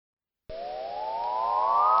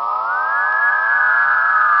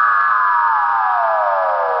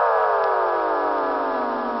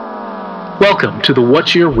Welcome to the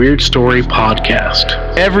What's Your Weird Story podcast.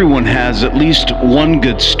 Everyone has at least one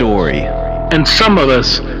good story. And some of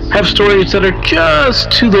us have stories that are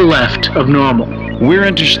just to the left of normal. We're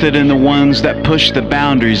interested in the ones that push the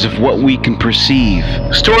boundaries of what we can perceive.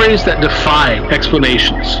 Stories that defy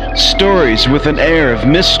explanations. Stories with an air of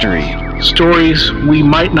mystery. Stories we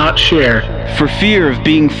might not share for fear of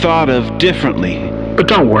being thought of differently. But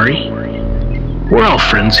don't worry, we're all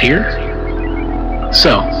friends here.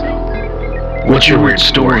 So, what's your weird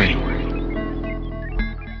story?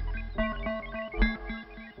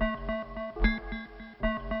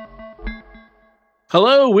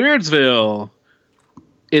 Hello, Weirdsville.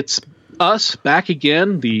 It's us back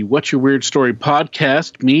again, the What's Your Weird Story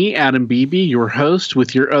podcast. Me, Adam Beebe, your host,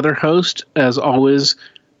 with your other host, as always,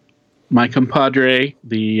 my compadre,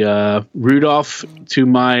 the Rudolph to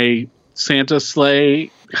my Santa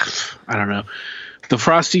sleigh. I don't know. The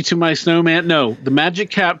Frosty to my snowman. No, the magic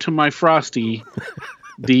cap to my Frosty.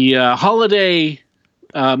 The holiday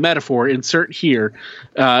metaphor, insert here.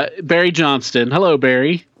 Barry Johnston. Hello,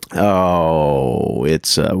 Barry. Oh,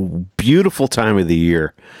 it's a beautiful time of the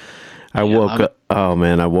year. I woke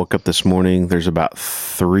up this morning. There's about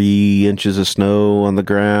 3 inches of snow on the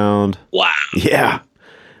ground. Wow. Yeah.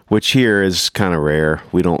 Which here is kind of rare.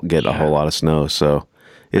 We don't get a whole lot of snow, so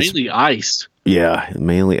it's mainly ice. Yeah,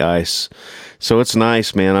 mainly ice. So it's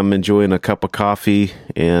nice, man. I'm enjoying a cup of coffee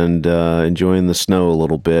and enjoying the snow a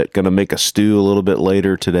little bit. Going to make a stew a little bit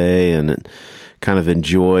later today and kind of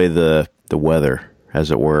enjoy the weather,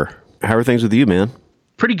 as it were. How are things with you, man?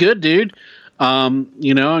 Pretty good, dude. I'm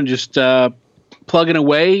just plugging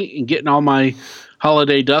away and getting all my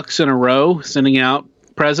holiday ducks in a row, sending out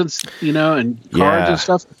presents, and cards and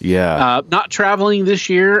stuff. Yeah. Not traveling this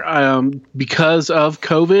year because of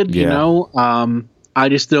COVID, I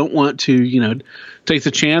just don't want to, take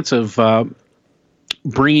the chance of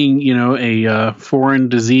bringing, a foreign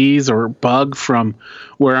disease or bug from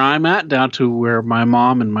where I'm at down to where my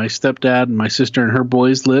mom and my stepdad and my sister and her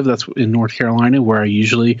boys live. That's in North Carolina, where I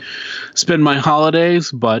usually spend my holidays.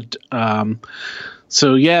 But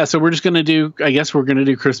so we're just going to do, I guess we're going to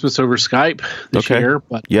do Christmas over Skype this year.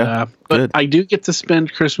 But but I do get to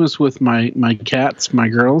spend Christmas with my cats, my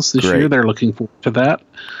girls this year. They're looking forward to that.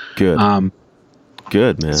 Good.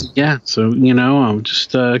 Good, man. So I'm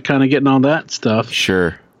just kind of getting all that stuff.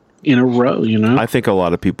 Sure. In a row, I think a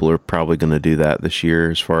lot of people are probably going to do that this year,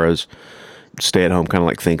 as far as stay at home, kind of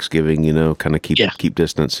like Thanksgiving, kind of keep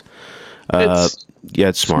distance.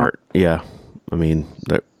 It's smart. Yeah. I mean,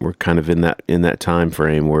 we're kind of in that time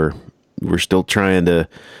frame where we're still trying to.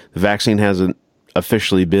 The vaccine hasn't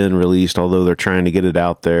officially been released, although they're trying to get it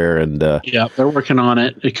out there, and they're working on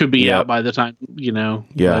it. It could be out by the time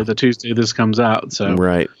by the Tuesday this comes out. So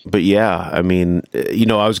right, but I mean,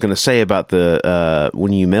 I was going to say about the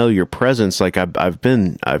when you mail your presents, like I've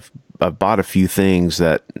bought a few things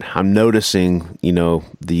that I'm noticing,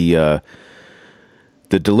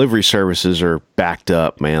 the delivery services are backed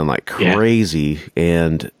up, man, like crazy.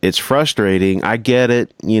 And it's frustrating. I get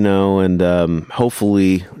it, and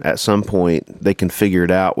hopefully at some point they can figure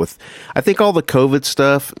it out with, I think all the COVID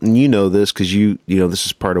stuff, and this because this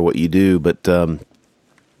is part of what you do, but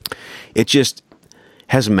it just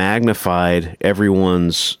has magnified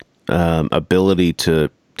everyone's ability to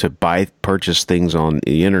purchase things on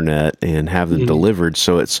the internet and have them delivered.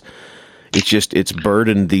 So it's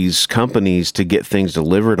burdened these companies to get things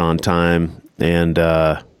delivered on time. And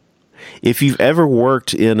if you've ever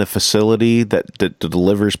worked in a facility that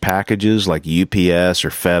delivers packages like UPS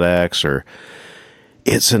or FedEx,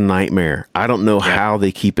 it's a nightmare. I don't know how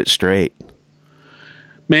they keep it straight.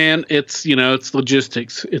 Man, it's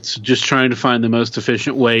logistics. It's just trying to find the most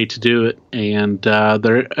efficient way to do it. And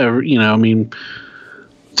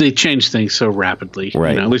they change things so rapidly,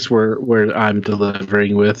 right? At least where I'm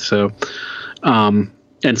delivering with. So, and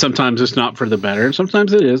sometimes it's not for the better, and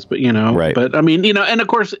sometimes it is. But right. But I mean, and of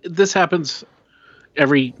course this happens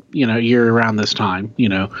every year around this time.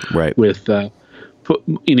 Right. With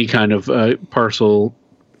any kind of parcel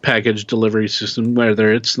package delivery system,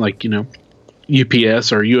 whether it's like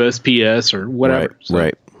UPS or USPS or whatever. Right. So,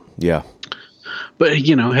 right. Yeah. But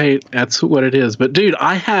hey, that's what it is. But dude,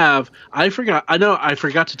 I forgot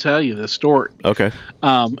to tell you this story. Okay.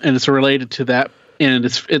 And it's related to that, and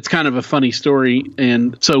it's kind of a funny story.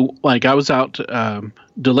 And so, like, I was out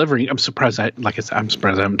delivering. I'm surprised I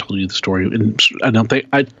haven't told you the story, and I don't think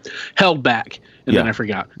I held back, and then I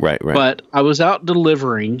forgot. Right. But I was out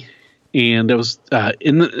delivering, and it was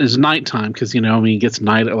it was nighttime because it gets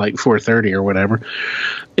night at like 4:30 or whatever,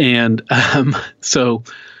 and so.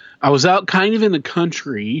 I was out kind of in the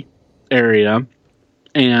country area,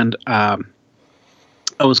 and I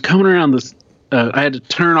was coming around I had to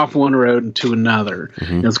turn off one road into another.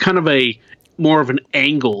 It was kind of more of an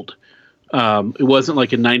angled. It wasn't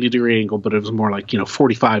like a 90-degree angle, but it was more like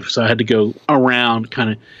 45. So I had to go around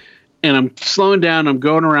kind of, and I'm slowing down. I'm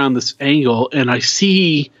going around this angle, and I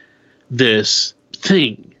see this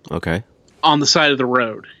thing on the side of the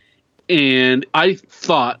road, and I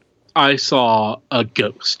thought I saw a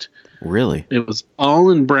ghost. Really? It was all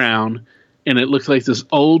in brown, and it looked like this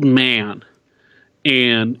old man,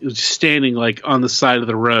 and it was standing like on the side of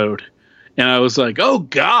the road. And I was like, "Oh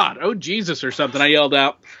God, oh Jesus," or something. I yelled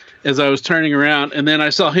out as I was turning around, and then I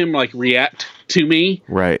saw him like react to me.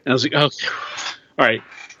 Right. And I was like, "Okay, all right,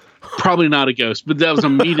 probably not a ghost." But that was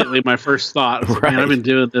immediately my first thought. I was like, Man, I've been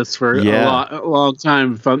doing this for a long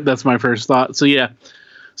time. That's my first thought. So yeah.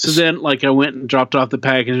 So then, like, I went and dropped off the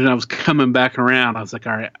package, and I was coming back around. I was like,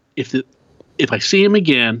 "All right, if I see him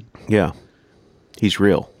again, he's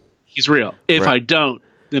real. He's real. If I don't,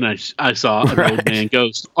 then I saw an old man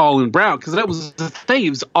ghost all in brown, because that was the thing. He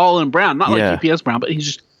was all in brown, not like UPS brown, but he's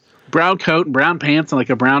just brown coat and brown pants and like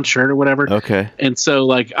a brown shirt or whatever. Okay. And so,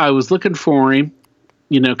 like, I was looking for him,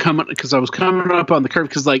 coming, because I was coming up on the curve,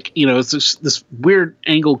 because it's this weird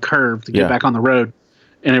angle curve to get back on the road.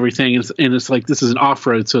 And everything, and it's like this is an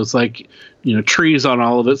off-road, so it's like trees on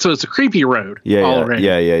all of it, so it's a creepy road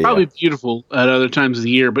already. Probably beautiful at other times of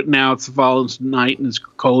the year, but now it's the fall, it's night, and it's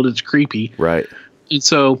cold, it's creepy. Right. And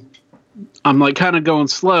so I'm like kind of going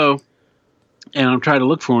slow, and I'm trying to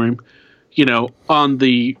look for him, on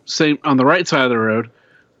the right side of the road.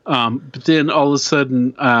 But then all of a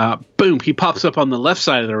sudden, boom, he pops up on the left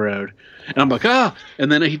side of the road. And I'm like,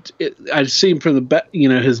 and then I see him from the back,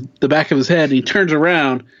 the back of his head, and he turns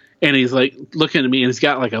around, and he's like looking at me, and he's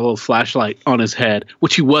got like a little flashlight on his head,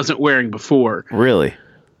 which he wasn't wearing before. Really?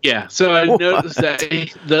 Yeah. So I noticed that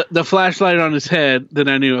the flashlight on his head. Then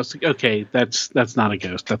I knew, I was like, okay, that's not a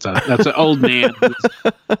ghost. That's an old man who's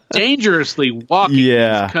dangerously walking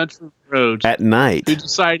these country roads at night. Who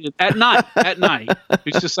decided at night,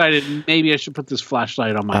 who's decided maybe I should put this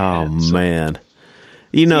flashlight on my head. Oh man.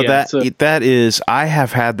 That is, I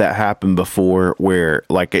have had that happen before, where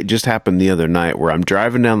like it just happened the other night, where I'm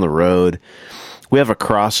driving down the road. We have a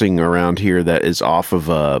crossing around here that is off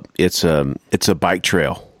of it's a bike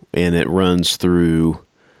trail, and it runs through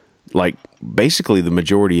like basically the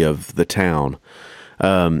majority of the town.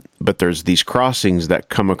 But there's these crossings that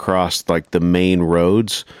come across like the main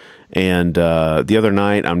roads. And the other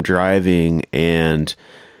night I'm driving, and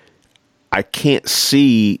I can't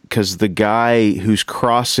see because the guy who's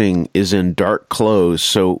crossing is in dark clothes.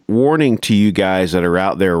 So warning to you guys that are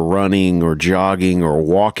out there running or jogging or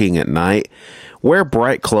walking at night, wear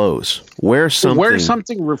bright clothes. Wear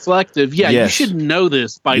something reflective. Yeah, you should know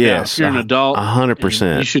this by now. If you're an adult,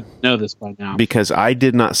 100%. You should know this by now. Because I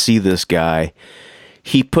did not see this guy.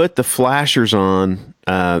 He put the flashers on.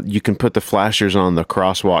 You can put the flashers on the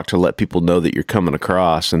crosswalk to let people know that you're coming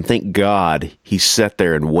across. And thank God he sat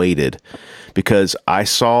there and waited, because I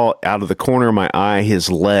saw out of the corner of my eye his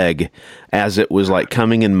leg as it was like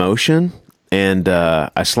coming in motion. And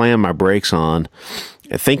I slammed my brakes on,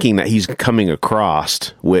 thinking that he's coming across,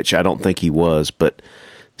 which I don't think he was. But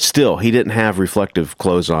still, he didn't have reflective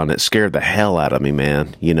clothes on. It scared the hell out of me,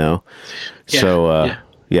 man. Yeah, so,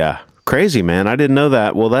 crazy, man. I didn't know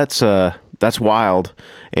that. Well, that's wild.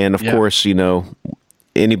 And of course,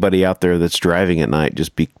 anybody out there that's driving at night,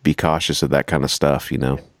 just be cautious of that kind of stuff,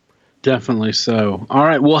 Definitely so. All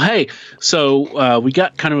right. Well, hey, so we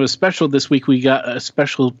got kind of a special this week. We got a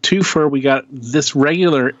special twofer. We got this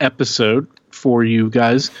regular episode for you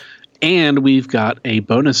guys, and we've got a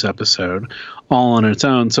bonus episode all on its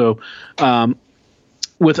own. So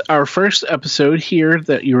with our first episode here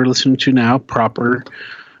that you're listening to now, proper,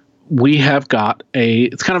 we have got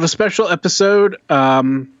it's kind of a special episode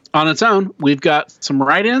on its own. We've got some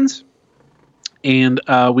write-ins, and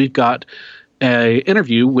we've got a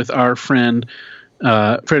interview with our friend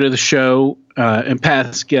of the show and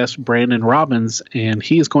past guest Brandon Robbins, and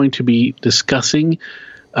he is going to be discussing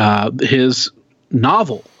his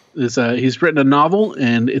novel. He's written a novel,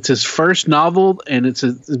 and it's his first novel, and it's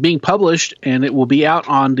being published, and it will be out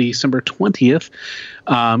on December 20th.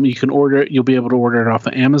 You can order it. You'll be able to order it off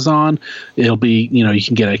of Amazon. It'll be, you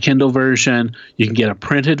can get a Kindle version. You can get a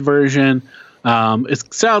printed version.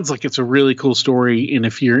 It sounds like it's a really cool story, and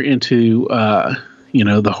if you're into,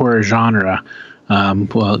 the horror genre,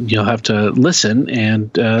 well, you'll have to listen,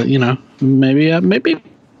 and maybe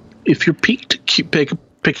if you're piqued,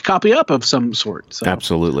 pick a copy up of some sort. So.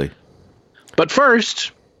 Absolutely. But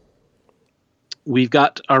first, we've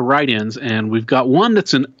got our write-ins, and we've got one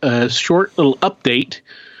that's a short little update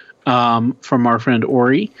from our friend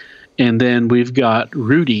Ori, and then we've got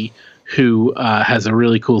Rudy, who has a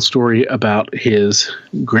really cool story about his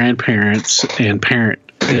grandparents and parent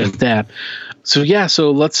and dad.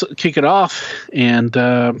 So let's kick it off and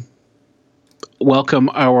welcome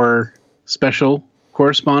our special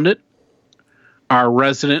correspondent, our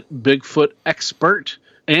resident Bigfoot expert,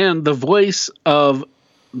 and the voice of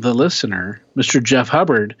the listener, Mr. Jeff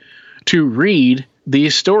Hubbard, to read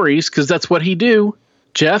these stories, because that's what he do.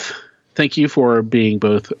 Jeff, thank you for being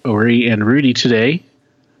both Ori and Rudy today.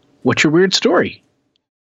 What's your weird story?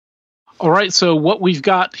 All right, so what we've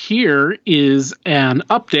got here is an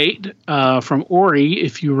update from Ori,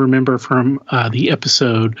 if you remember from the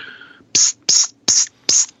episode, Psst, Psst, Psst,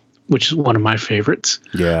 Psst, which is one of my favorites.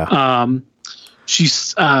 Yeah.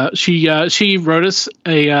 She wrote us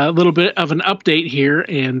a little bit of an update here,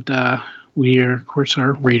 and we are, of course,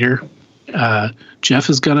 our reader Jeff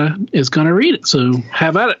is gonna read it. So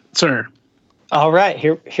have at it, sir. All right,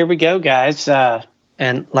 here we go, guys.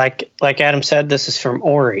 And like Adam said, this is from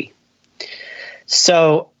Ori.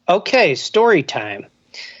 So, okay, story time.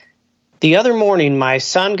 The other morning, my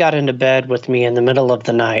son got into bed with me in the middle of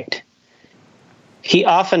the night. He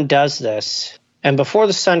often does this, and before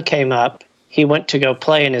the sun came up, he went to go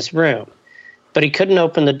play in his room, but he couldn't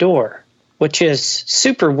open the door, which is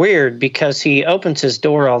super weird because he opens his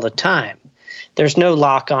door all the time. There's no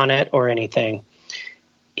lock on it or anything.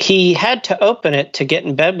 He had to open it to get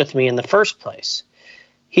in bed with me in the first place.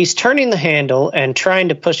 He's turning the handle and trying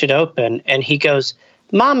to push it open, and he goes,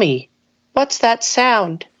 "Mommy, what's that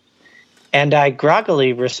sound?" And I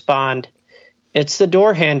groggily respond, "It's the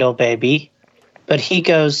door handle, baby." But he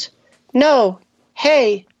goes, "No,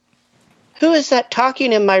 hey, who is that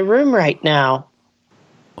talking in my room right now?"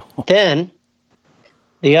 Then,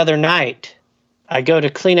 the other night, I go to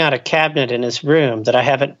clean out a cabinet in his room that I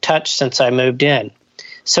haven't touched since I moved in,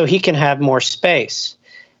 so he can have more space.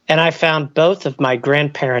 And I found both of my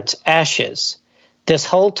grandparents' ashes. This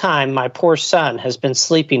whole time, my poor son has been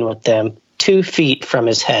sleeping with them 2 feet from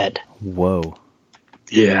his head. Whoa.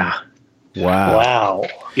 Yeah. Wow.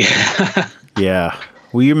 Yeah. Yeah.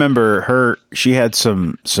 Well, you remember she had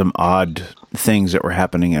some odd things that were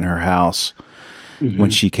happening in her house when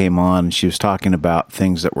she came on. She was talking about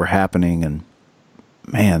things that were happening, and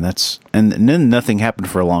man, and then nothing happened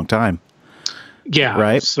for a long time. Yeah.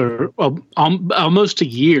 Right. So almost a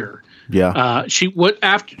year. Yeah.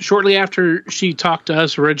 Shortly after she talked to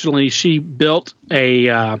us originally, she built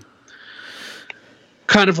a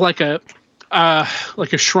kind of like a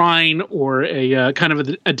shrine or a kind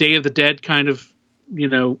of a Day of the Dead kind of,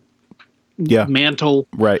 mantle,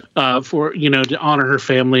 right, for to honor her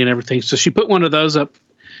family and everything. So she put one of those up,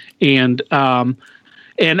 and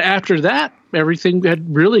after that, everything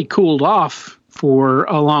had really cooled off for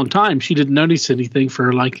a long time. She didn't notice anything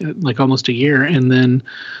for like almost a year, and then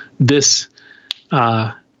this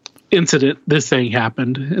thing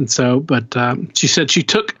happened, and so. But she said she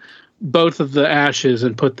took both of the ashes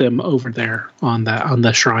and put them over there on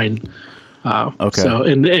the shrine. Okay. So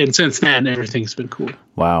and since then everything's been cool.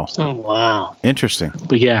 Wow. Oh wow. Interesting.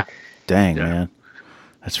 But yeah. Dang, man.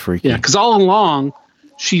 That's freaky. Yeah, because all along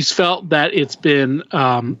she's felt that it's been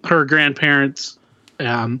her grandparents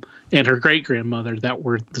and her great grandmother that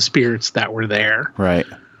were the spirits that were there. Right.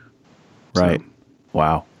 Right. So,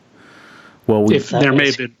 wow. Well, there may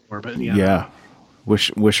have been more, but yeah. Yeah.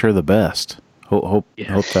 Wish her the best. Hope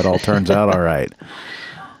that all turns out all right.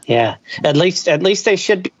 Yeah. At least they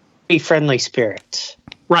should be friendly spirits.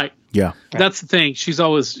 Right. Yeah. That's the thing. She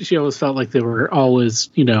always felt like they were always,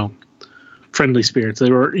 friendly spirits. They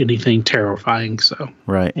weren't anything terrifying. So.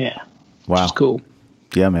 Right. Yeah. Wow. Which is cool.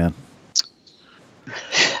 Yeah, man.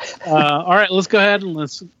 All right, let's go ahead and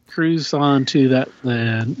let's cruise on to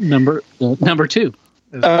the number 2.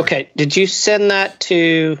 Okay. Did you send that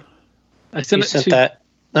to? I sent it to that.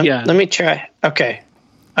 Yeah. Let me try. Okay.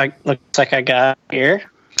 Looks like I got it here.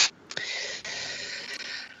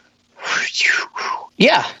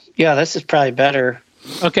 Yeah. This is probably better.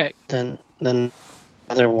 Okay. Than the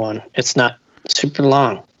other one. It's not super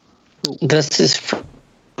long. This is from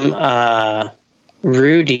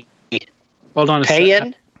Rudy. Hold on a Payan?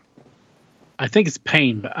 second. I think it's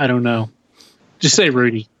Payne, but I don't know. Just say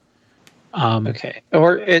Rudy. Okay.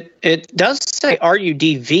 Or it does say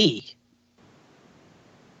RUDV.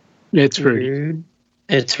 It's Rudy.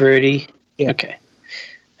 It's Rudy? Yeah.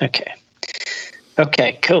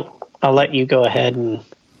 Okay, cool. I'll let you go ahead and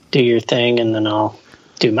do your thing, and then I'll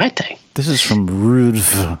do my thing. This is from Rude.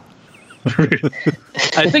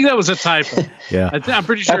 I think that was a typo. Yeah. I'm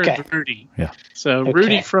pretty sure it's Rudy. Yeah. So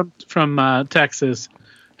Rudy from Texas,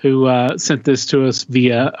 who sent this to us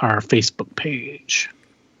via our Facebook page.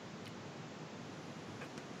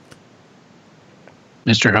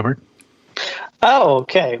 Mr. Hubbard. Oh,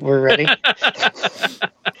 okay. We're ready.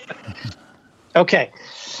 Okay.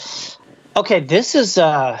 This is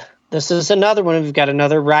another one. We've got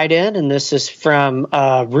another write-in, and this is from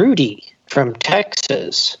Rudy from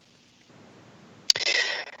Texas.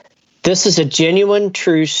 This is a genuine,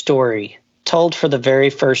 true story told for the very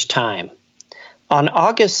first time. On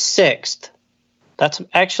August 6th, that's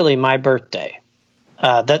actually my birthday.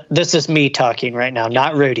 This is me talking right now,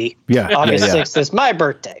 not Rudy. Yeah. August 6th is my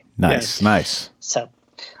birthday. Nice. So,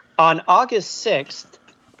 on August 6th,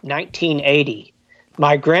 1980,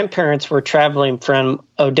 my grandparents were traveling from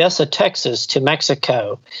Odessa, Texas to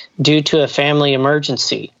Mexico due to a family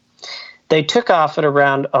emergency. They took off at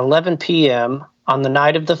around 11 p.m. on the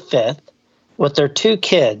night of the 5th with their two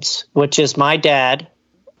kids, which is my dad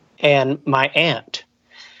and my aunt.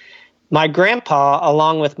 My grandpa,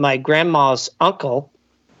 along with my grandma's uncle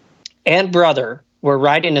and brother, were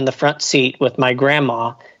riding in the front seat with my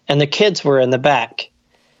grandma, and the kids were in the back.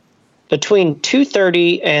 Between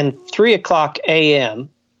 2:30 and 3 o'clock a.m.,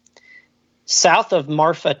 south of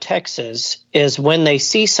Marfa, Texas, is when they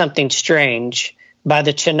see something strange by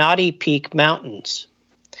the Chinati Peak Mountains.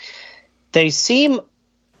 They see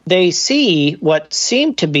what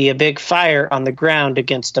seemed to be a big fire on the ground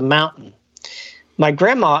against a mountain. My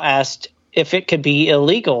grandma asked if it could be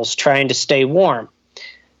illegals trying to stay warm.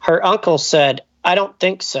 Her uncle said, "I don't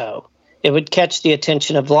think so. It would catch the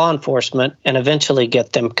attention of law enforcement and eventually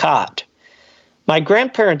get them caught." My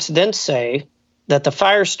grandparents then say that the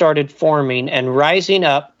fire started forming and rising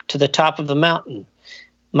up to the top of the mountain.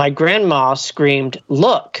 My grandma screamed,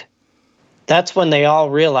 "Look!" That's when they all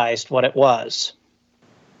realized what it was.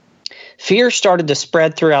 Fear started to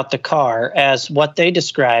spread throughout the car as what they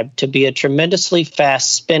described to be a tremendously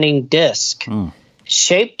fast spinning disc,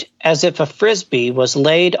 shaped as if a frisbee was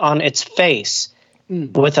laid on its face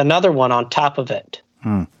with another one on top of it,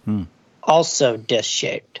 also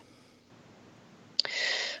disc-shaped.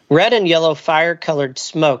 Red and yellow fire-colored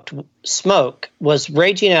smoke was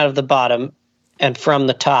raging out of the bottom and from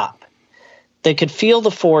the top. They could feel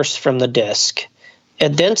the force from the disc.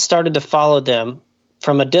 It then started to follow them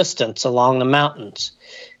from a distance along the mountains.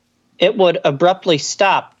 It would abruptly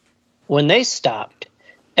stop when they stopped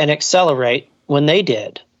and accelerate when they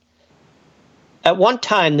did. At one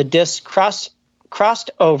time, the disc crossed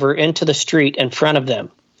over into the street in front of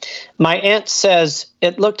them. My aunt says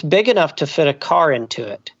it looked big enough to fit a car into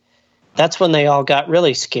it. That's when they all got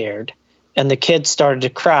really scared, and the kids started to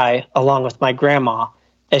cry along with my grandma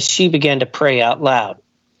as she began to pray out loud.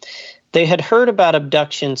 They had heard about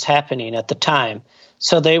abductions happening at the time,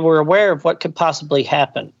 so they were aware of what could possibly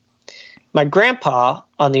happen. My grandpa,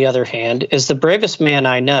 on the other hand, is the bravest man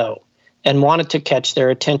I know and wanted to catch their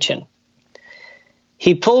attention.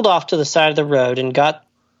 He pulled off to the side of the road and got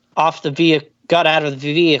out of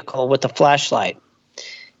the vehicle with a flashlight.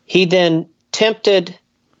 He then tempted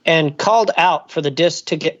and called out for the disc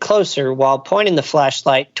to get closer while pointing the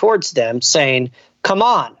flashlight towards them, saying, "Come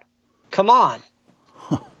on, come on."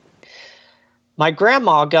 My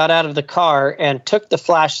grandma got out of the car and took the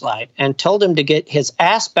flashlight and told him to get his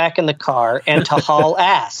ass back in the car and to haul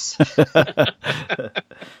ass.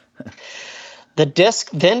 The disc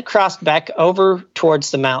then crossed back over towards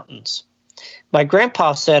the mountains. My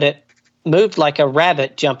grandpa said it moved like a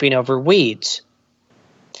rabbit jumping over weeds.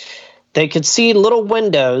 They could see little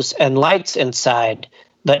windows and lights inside,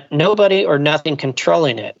 but nobody or nothing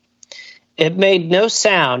controlling it. It made no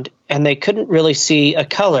sound, and they couldn't really see a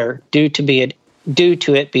color due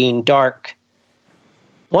to it being dark.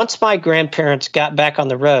 Once my grandparents got back on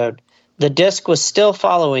the road, the disc was still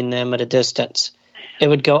following them at a distance. It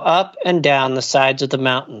would go up and down the sides of the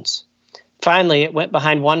mountains. Finally, it went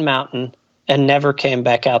behind one mountain and never came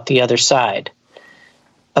back out the other side.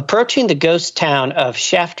 Approaching the ghost town of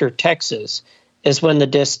Shafter, Texas, is when the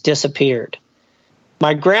disc disappeared.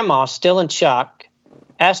 My grandma, still in shock,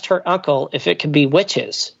 asked her uncle if it could be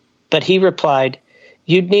witches, but he replied,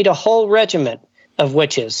 "You'd need a whole regiment of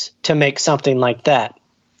witches to make something like that."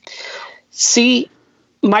 See,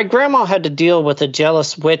 my grandma had to deal with a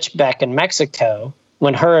jealous witch back in Mexico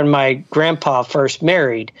when her and my grandpa first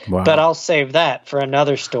married, but I'll save that for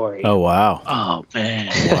another story. Oh, wow. Oh,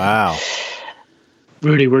 man. Wow.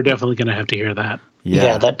 Rudy, we're definitely going to have to hear that.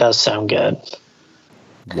 Yeah, that does sound good.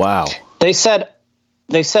 Wow. They said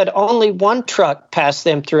only one truck passed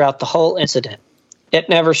them throughout the whole incident. It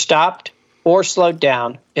never stopped or slowed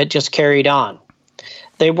down. It just carried on.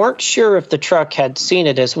 They weren't sure if the truck had seen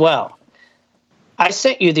it as well. I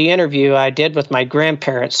sent you the interview I did with my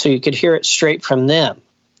grandparents so you could hear it straight from them.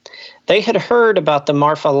 They had heard about the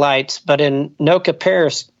Marfa lights, but in no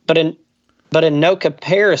comparison,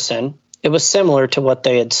 it was similar to what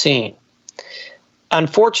they had seen.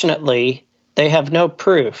 Unfortunately, they have no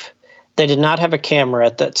proof. They did not have a camera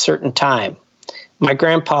at that certain time. My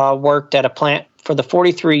grandpa worked at a plant for the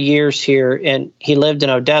 43 years here, and he lived in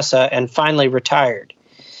Odessa and finally retired.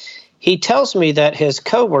 He tells me that his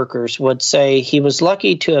coworkers would say he was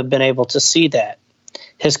lucky to have been able to see that.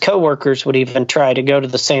 His coworkers would even try to go to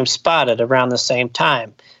the same spot at around the same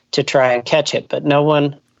time to try and catch it, but no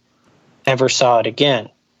one ever saw it again.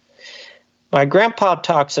 My grandpa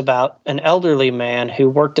talks about an elderly man who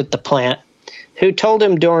worked at the plant who told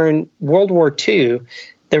him during World War II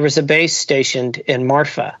there was a base stationed in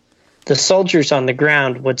Marfa. The soldiers on the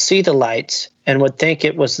ground would see the lights and would think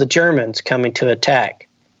it was the Germans coming to attack.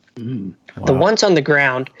 Wow. The ones on the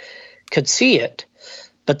ground could see it,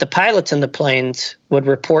 but the pilots in the planes would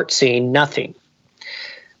report seeing nothing.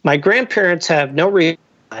 My grandparents have no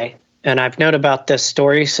reply, and I've known about this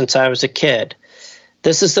story since I was a kid.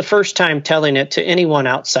 This is the first time telling it to anyone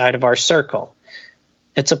outside of our circle.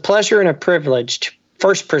 It's a pleasure and a privilege to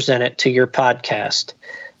first present it to your podcast.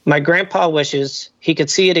 My grandpa wishes he could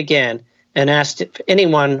see it again and asked if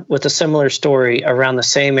anyone with a similar story around the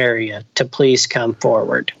same area to please come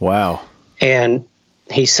forward. Wow. And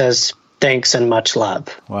he says, thanks and much love.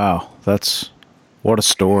 Wow. What a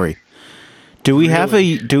story. Do we have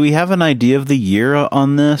an idea of the year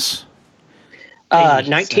on this?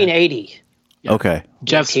 1980. Yeah. Okay.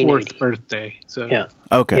 Jeff's 4th birthday. So yeah.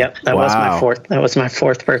 Okay. Yep. That was my fourth. That was my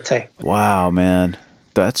 4th birthday. Wow, man.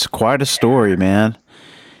 That's quite a story, man.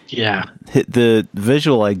 Yeah. The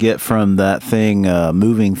visual I get from that thing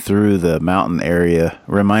moving through the mountain area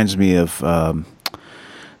reminds me of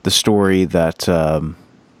the story that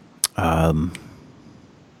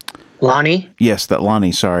Lonnie? Yes, that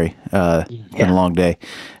Lonnie, sorry. Been a long day.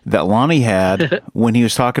 That Lonnie had when he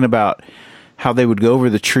was talking about how they would go over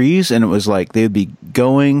the trees, and it was like they would be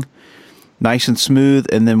going nice and smooth,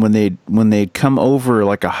 and then when they'd come over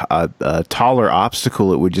like a taller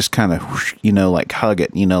obstacle, it would just kind of like hug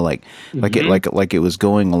it, like it was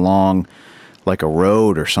going along like a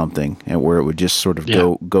road or something, and where it would just sort of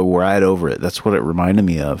go right over it. That's what it reminded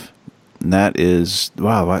me of. And that is,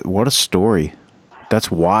 wow, what a story.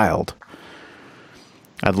 That's wild.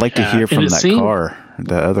 I'd like to hear from that car,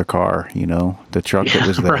 the other car, the truck that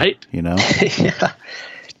was there, right? Yeah.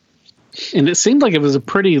 And it seemed like it was a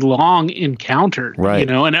pretty long encounter, right?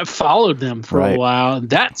 And it followed them for a while. And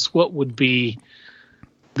that's what would be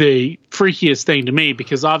the freakiest thing to me,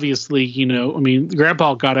 because obviously,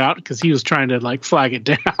 Grandpa got out because he was trying to flag it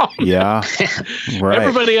down. Yeah, right.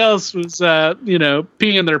 Everybody else was,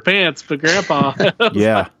 peeing their pants, but Grandpa,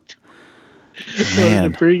 yeah,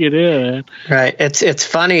 man, bring it in. Right. It's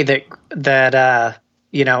funny that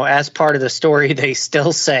as part of the story, they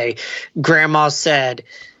still say Grandma said.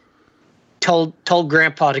 Told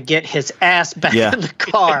Grandpa to get his ass back in the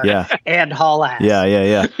car and haul ass.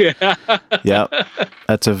 Yeah. Yep.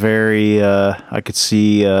 That's a very, I could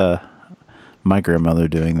see my grandmother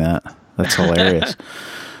doing that. That's hilarious.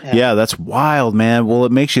 Yeah, that's wild, man. Well,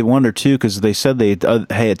 it makes you wonder, too, because they said they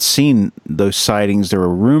had seen those sightings. There were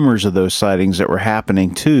rumors of those sightings that were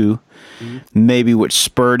happening, too. Mm-hmm. Maybe which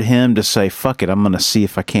spurred him to say, fuck it, I'm going to see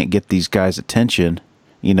if I can't get these guys' attention.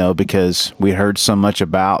 Because we heard so much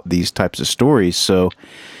about these types of stories. So,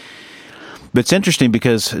 but it's interesting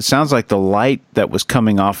because it sounds like the light that was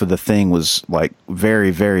coming off of the thing was like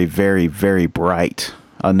very, very, very, very bright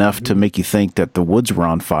enough to make you think that the woods were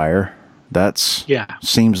on fire.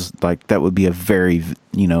 Seems like that would be a very,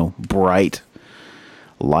 bright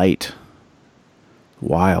light.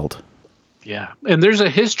 Wild. Yeah. And there's a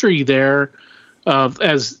history there of,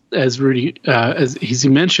 as Rudy, as he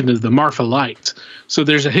mentioned, is the Marfa lights. So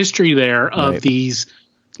there's a history there of these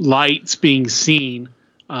lights being seen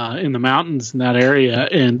in the mountains in that area,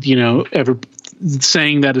 and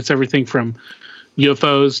saying that it's everything from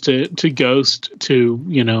UFOs to ghost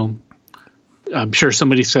to I'm sure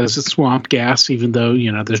somebody says it's swamp gas, even though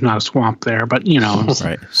there's not a swamp there, but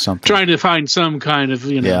right, something. Trying to find some kind of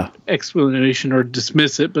explanation or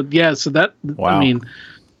dismiss it. But so that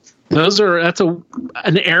that's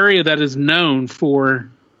an area that is known for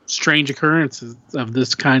strange occurrences of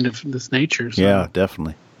this nature. So. Yeah,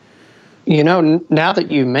 definitely. Now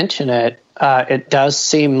that you mention it, it does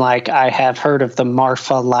seem like I have heard of the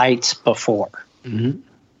Marfa lights before. Mm-hmm.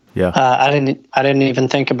 Yeah. I didn't even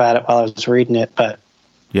think about it while I was reading it, but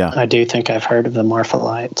I do think I've heard of the Marfa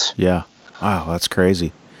lights. Yeah. Wow, that's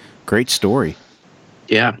crazy. Great story.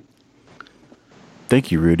 Yeah.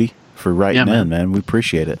 Thank you, Rudy, for writing in, man. We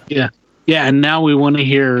appreciate it. Yeah. Yeah, and now we want to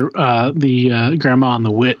hear the Grandma and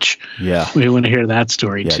the Witch. Yeah. We want to hear that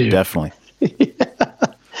story, too. Yeah, definitely.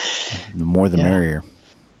 The more the merrier.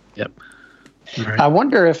 Yep. Right. I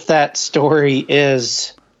wonder if that story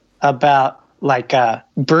is about like a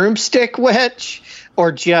broomstick witch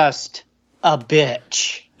or just a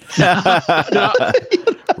bitch.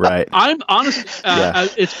 Right. I'm honest.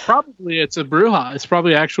 It's a bruja. It's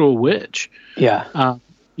probably actual witch. Yeah.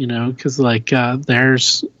 Because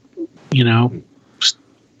there's,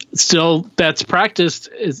 still that's practiced.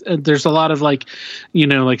 There's a lot of like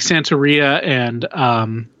Santeria and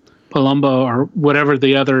Palumbo or whatever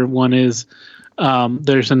the other one is.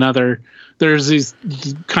 There's these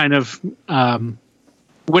kind of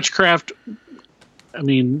witchcraft. I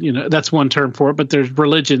mean, that's one term for it, but there's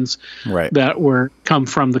religions that come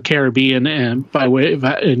from the Caribbean and by way of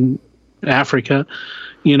in Africa,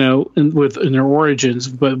 in their origins,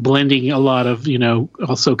 but blending a lot of,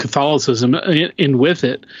 also Catholicism in with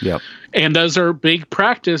it. Yep. And those are big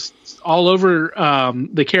practice all over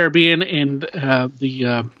the Caribbean and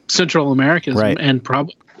the Central Americas, and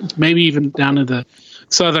probably maybe even down into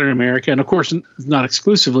Southern America. And of course, not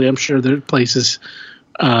exclusively. I'm sure there are places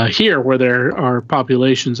here where there are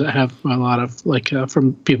populations that have a lot of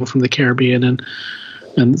from people from the Caribbean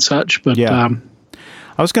and such. But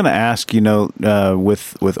I was going to ask,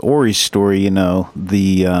 with Ori's story,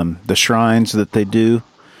 the shrines that they do.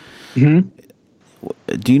 Mm-hmm.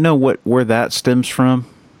 Do you know where that stems from?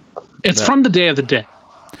 It's from the Day of the Dead.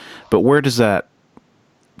 But where does that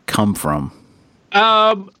come from?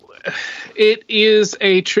 It is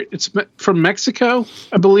it's from Mexico,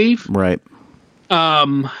 I believe. Right.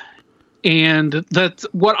 And that's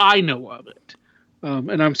what I know of it.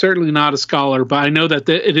 And I'm certainly not a scholar, but I know that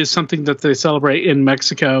it is something that they celebrate in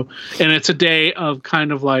Mexico, and it's a day of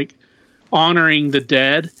kind of like honoring the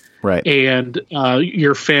dead, right? And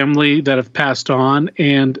your family that have passed on,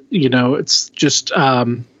 and it's just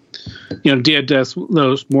Dia de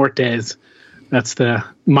los Muertos. That's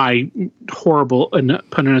my horrible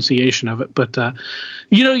pronunciation of it, but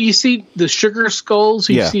you see the sugar skulls.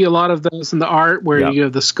 You see a lot of those in the art where you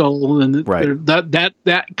have the skull, and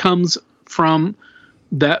that comes from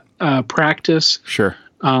that practice. Sure.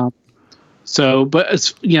 But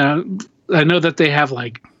it's I know that they have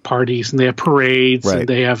like parties and they have parades and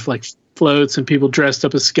they have like floats and people dressed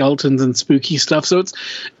up as skeletons and spooky stuff. So it's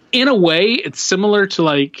in a way it's similar to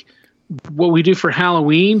like what we do for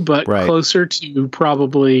Halloween, but closer to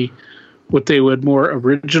probably what they would more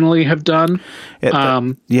originally have done.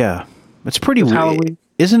 It's pretty weird. Halloween.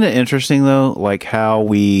 Isn't it interesting though, like how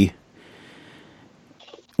when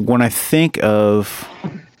I think of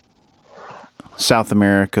South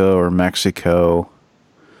America or Mexico,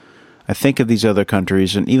 I think of these other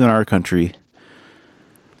countries and even our country.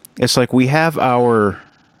 It's like we have our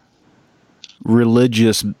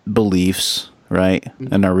religious beliefs, right?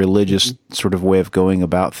 And our religious sort of way of going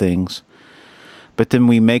about things. But then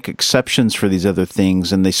we make exceptions for these other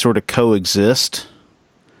things and they sort of coexist.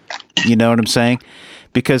 You know what I'm saying?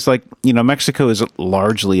 Because Mexico is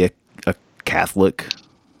largely a Catholic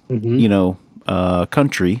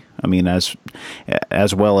country. I mean, as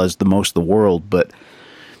well as most of the world, but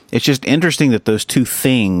it's just interesting that those two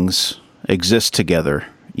things exist together.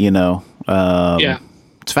 It's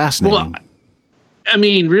fascinating. Well, I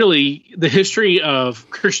mean, really, the history of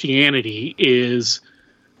Christianity is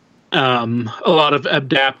a lot of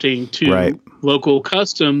adapting to local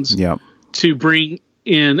customs to bring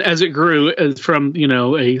in, as it grew from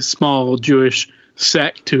a small Jewish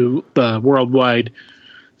sect to the worldwide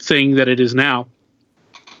thing that it is now.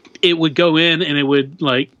 It would go in and it would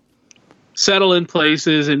like settle in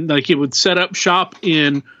places and like it would set up shop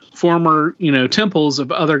in former temples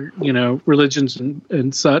of other religions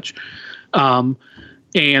and such,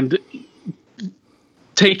 and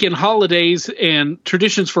take in holidays and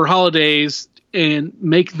traditions for holidays and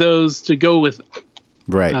make those to go with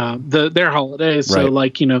their holidays. So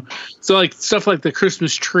like stuff like the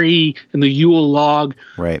Christmas tree and the Yule log,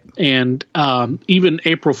 and even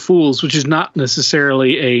April Fools, which is not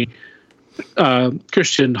necessarily a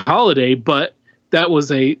Christian holiday, but that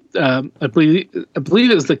was I believe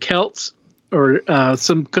it was the Celts or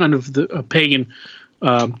some kind of the pagan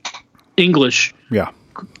English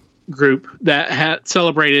group that had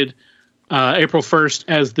celebrated April 1st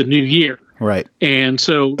as the new year. Right. And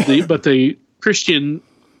so the Christian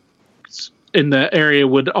in the area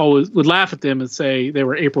would laugh at them and say they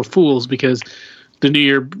were April Fools because the new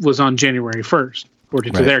year was on January 1st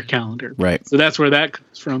according to their calendar. Right. So that's where that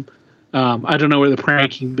comes from. I don't know where the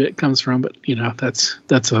pranking bit comes from, but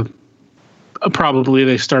that's a probably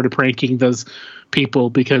they started pranking those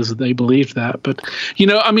people because they believed that. But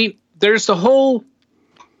I mean, there's the whole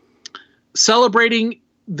celebrating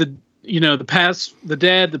the past, the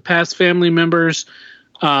dead, the past family members.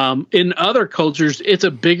 in other cultures, it's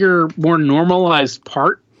a bigger, more normalized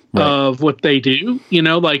part of what they do. You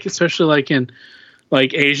know, like especially like in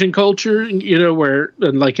like Asian culture, you know, where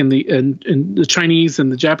and like in the Chinese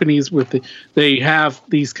and the Japanese, they have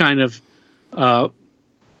these kind of,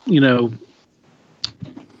 you know,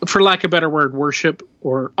 for lack of a better word, worship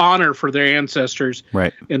or honor for their ancestors,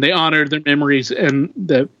 right? And they honor their memories and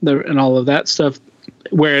and all of that stuff.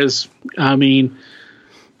 Whereas, I mean,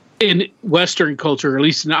 in Western culture, at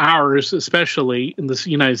least in ours, especially in the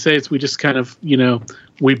United States, we just kind of, you know,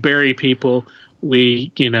 we bury people,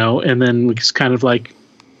 you know, and then we just kind of like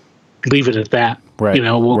leave it at that. Right. You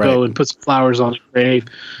know, we'll go and put some flowers on the grave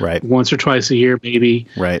once or twice a year, maybe.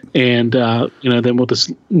 Right. And, you know, then we'll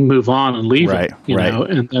just move on and leave it, you know,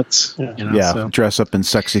 and that's, you know, so. Dress up in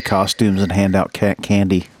sexy costumes and hand out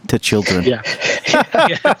candy to children. Yeah.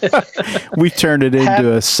 We turned it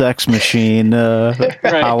into a sex machine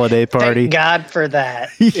holiday party. Thank God for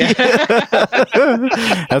that.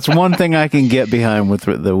 That's one thing I can get behind with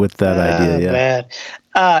that idea. Yeah. Man.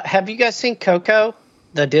 Have you guys seen Coco,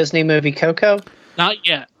 the Disney movie Coco? Not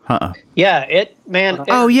yet. Yeah,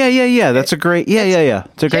 yeah. That's a great.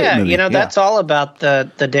 It's a great movie. You know, that's all about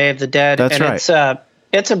the Day of the Dead. That's right.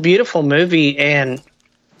 It's a beautiful movie, and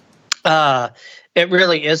it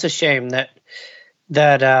really is a shame that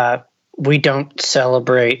we don't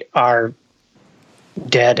celebrate our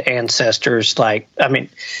dead ancestors. Like, I mean,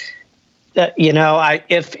 you know,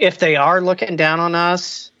 if they are looking down on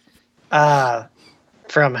us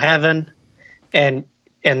from heaven,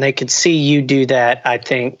 and they could see you do that, I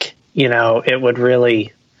think, you know, it would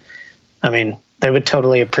really, I mean, they would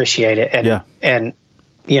totally appreciate it. And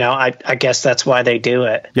you know, I guess that's why they do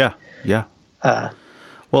it. Yeah.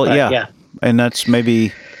 And that's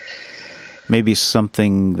maybe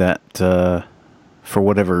something that, for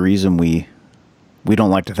whatever reason, we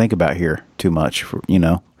don't like to think about here too much, you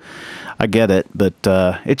know. I get it, but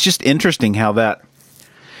it's just interesting how that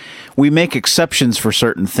we make exceptions for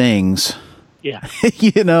certain things. Yeah.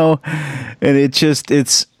 You know, and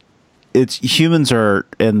it's humans are,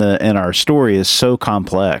 and our story is so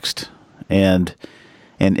complex and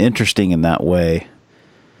interesting in that way.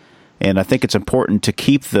 And I think it's important to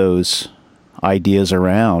keep those ideas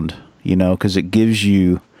around, you know, because it gives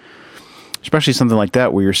you, especially something like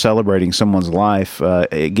that where you're celebrating someone's life,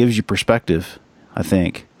 it gives you perspective, I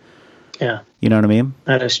think. Yeah. You know what I mean?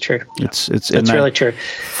 That is true. It's really true.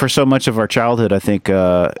 For so much of our childhood, I think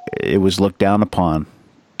it was looked down upon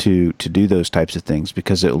to do those types of things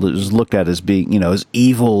because it was looked at as being, you know, as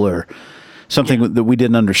evil or something that we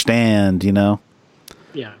didn't understand, you know?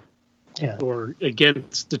 Yeah. Or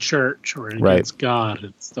against the church or against God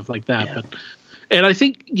and stuff like that. Yeah. And I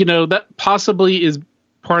think, you know, that possibly is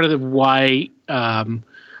part of why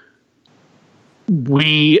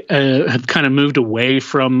we have kind of moved away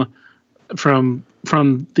from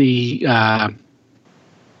the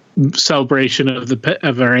celebration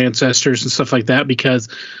of our ancestors and stuff like that, because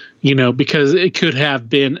it could have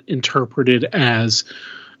been interpreted as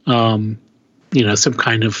you know, some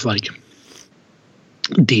kind of like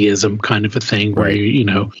deism kind of a thing where you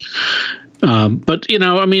know, but you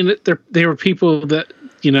know, I mean, they were people that,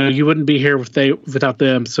 you know, you wouldn't be here without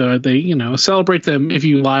them. So they, you know, celebrate them if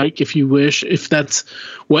you like, if you wish, if that's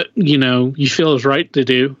what, you know, you feel is right to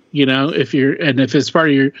do, you know, if it's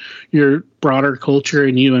part of your broader culture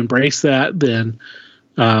and you embrace that, then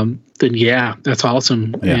yeah, that's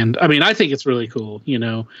awesome. Yeah. And I mean, I think it's really cool, you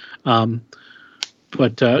know,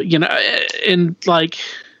 but you know, and like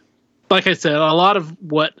I said, a lot of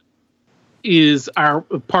what is our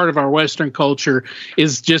part of our Western culture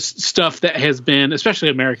is just stuff that has been, especially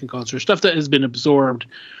American culture, stuff that has been absorbed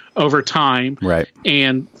over time. Right.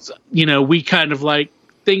 And, you know, we kind of like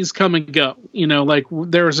things come and go, you know, like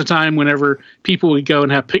there was a time whenever people would go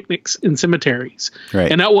and have picnics in cemeteries.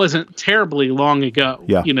 Right. And that wasn't terribly long ago.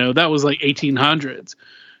 Yeah. You know, that was like 1800s,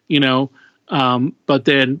 you know, but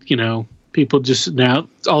then, you know, people just now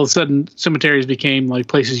all of a sudden cemeteries became like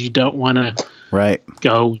places you don't want to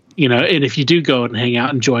go, you know, and if you do go and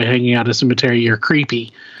enjoy hanging out at a cemetery, you're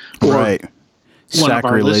creepy. Or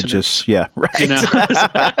sacrilegious. Yeah. Right. You know?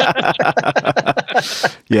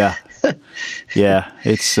 Yeah. Yeah.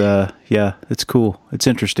 It's cool. It's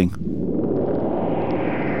interesting.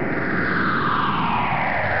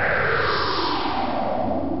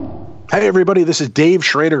 Hey, everybody, this is Dave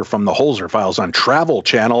Schrader from the Holzer Files on Travel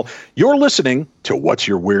Channel. You're listening to What's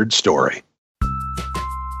Your Weird Story?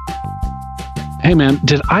 Hey man,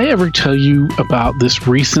 did I ever tell you about this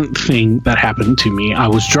recent thing that happened to me? I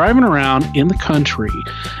was driving around in the country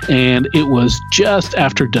and it was just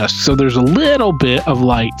after dusk. So there's a little bit of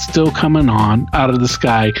light still coming on out of the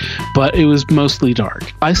sky, but it was mostly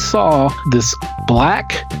dark. I saw this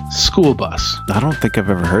black school bus. I don't think I've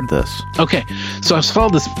ever heard this. Okay, so I saw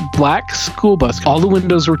this black school bus. All the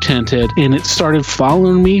windows were tinted and it started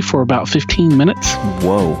following me for about 15 minutes.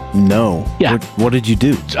 Whoa, no. Yeah. What did you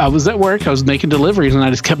do? I was at work. I was making deliveries and I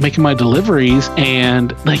just kept making my deliveries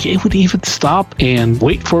and like it would even stop and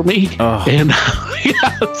wait for me. Oh. And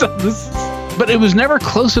but it was never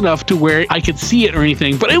close enough to where I could see it or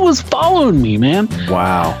anything, but it was following me, man.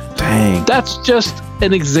 Wow. Dang. That's just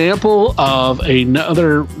an example of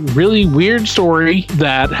another really weird story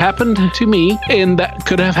that happened to me and that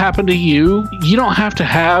could have happened to you. You don't have to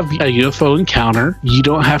have a UFO encounter. You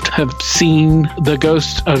don't have to have seen the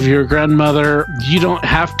ghost of your grandmother. You don't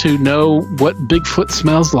have to know what Bigfoot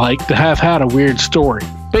smells like to have had a weird story.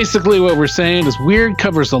 Basically, what we're saying is weird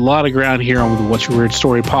covers a lot of ground here on the What's Your Weird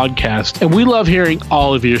Story podcast. And we love hearing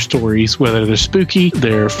all of your stories, whether they're spooky,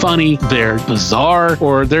 they're funny, they're bizarre,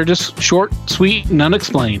 or they're just short, sweet, and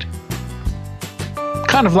unexplained.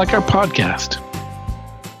 Kind of like our podcast.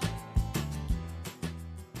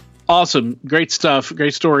 Awesome. Great stuff.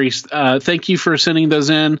 Great stories. Thank you for sending those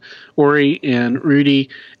in, Ori and Rudy.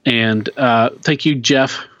 And thank you,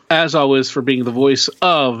 Jeff, as always, for being the voice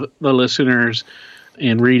of the listeners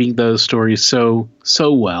and reading those stories so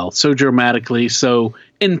well, so dramatically, so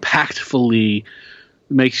impactfully.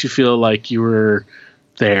 Makes you feel like you were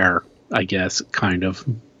there, I guess, kind of.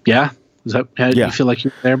 Yeah? Is that how you feel like you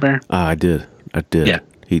were there, Bear? I did. Yeah.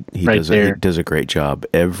 He right does a great job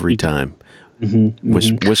every time.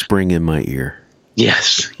 Mm-hmm, whispering in my ear.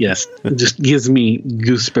 Yes. It just gives me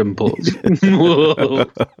goosepimples.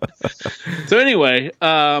 So anyway,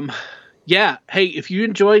 yeah. Hey, if you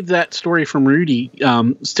enjoyed that story from Rudy,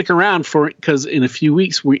 stick around for it because in a few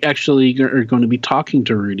weeks we actually are going to be talking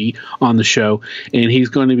to Rudy on the show, and he's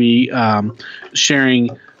going to be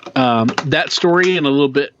sharing that story in a little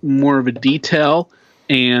bit more of a detail,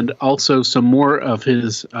 and also some more of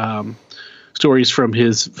his stories from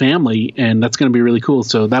his family, and that's going to be really cool.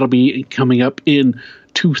 So that'll be coming up in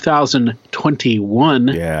 2021.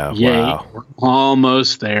 Yeah. Yay. Wow. We're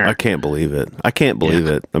almost there. I can't believe it.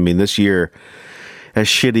 it. I mean, this year, as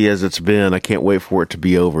shitty as it's been, I can't wait for it to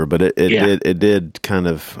be over. But it did kind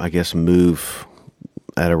of, I guess, move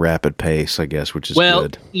at a rapid pace, I guess, which is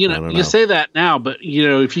good. Well, you say that now, but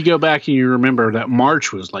if you go back and you remember that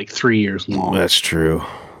March was like 3 years long. That's true.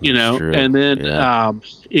 True. And then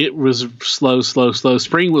it was slow.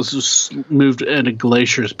 Spring was just moved at a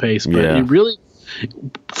glacier's pace, but it really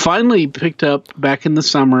finally picked up back in the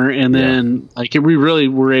summer, and then we really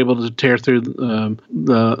were able to tear through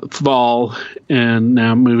the fall, and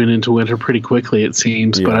now moving into winter pretty quickly, it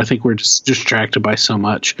seems. But I think we're just distracted by so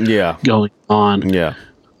much going on. Yeah.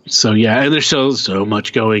 So and there's so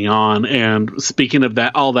much going on. And speaking of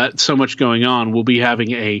that, all that so much going on, we'll be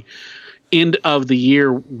having a end of the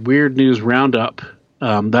year weird news roundup.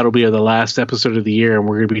 That'll be the last episode of the year, and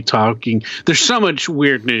we're going to be talking. There's so much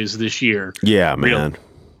weird news this year. Yeah, man.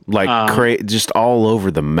 Like just all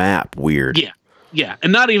over the map weird. Yeah.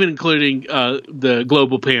 And not even including the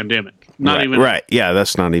global pandemic. Right. Yeah,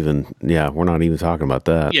 that's not even, we're not even talking about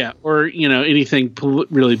that. Yeah, or, anything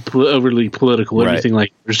really overly political, anything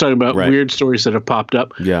like that. We're just talking about weird stories that have popped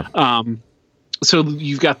up. Yeah. So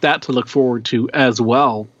you've got that to look forward to as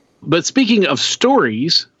well. But speaking of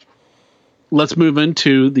stories, let's move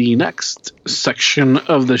into the next section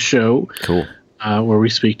of the show. Cool. Where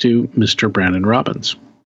we speak to Mr. Brandon Robbins.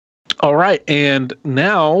 All right. And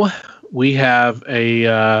now we have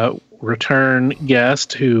a return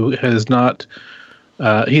guest who has not,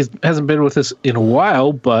 he hasn't been with us in a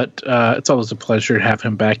while, but it's always a pleasure to have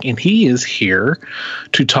him back. And he is here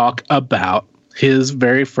to talk about his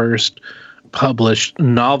very first published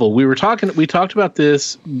novel. We talked about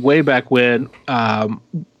this way back when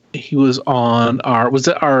he was on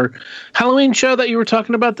our Halloween show that you were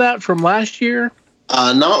talking about that from last year?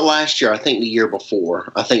 Not last year. I think the year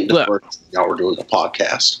before. I think the first y'all were doing the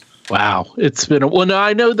podcast. Wow. It's been no,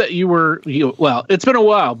 I know that it's been a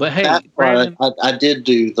while, but hey, Brandon, I did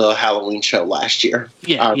do the Halloween show last year.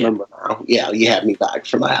 Yeah. I remember now. Yeah, you had me back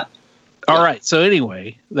for that. All right. So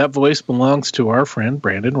anyway, that voice belongs to our friend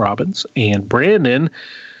Brandon Robbins, and Brandon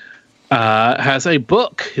has a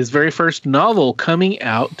book, his very first novel, coming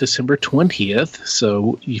out December 20th.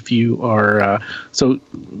 So if you are,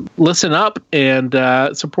 listen up and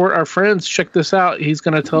support our friends. Check this out. He's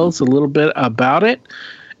going to tell us a little bit about it,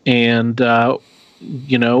 and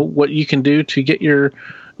what you can do to get your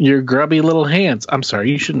your grubby little hands. I'm sorry,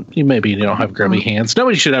 you shouldn't. You maybe don't have grubby hands.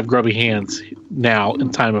 Nobody should have grubby hands now in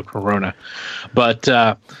time of Corona. But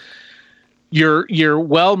your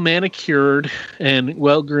well manicured and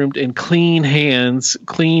well groomed and clean hands,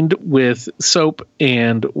 cleaned with soap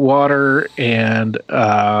and water and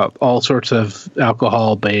all sorts of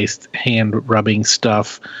alcohol based hand rubbing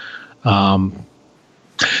stuff.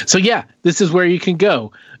 So yeah, this is where you can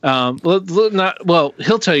go.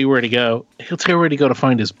 He'll tell you where to go. He'll tell you where to go to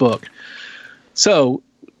find his book. So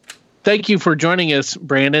thank you for joining us,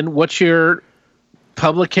 Brandon. What's your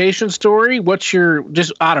publication story? What's your,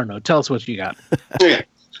 I don't know. Tell us what you got. Yeah.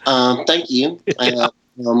 Thank you.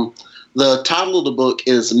 The title of the book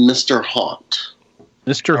is Mr. Haunt.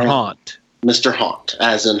 Mr. Haunt. Mr. Haunt,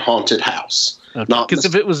 as in haunted house. Because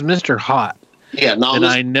if it was Mr. Hot, then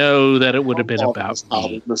I know that it would have been about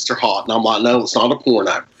me. Mr. Hot. And I'm like, no, it's not a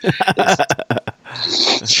porno.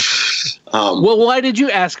 Well, why did you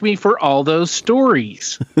ask me for all those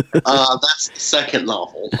stories? That's the second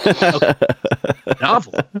novel. Okay.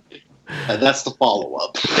 Novel? That's the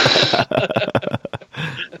follow-up.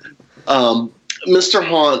 Mr.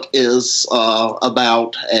 Haunt is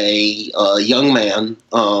about a young man.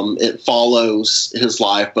 It follows his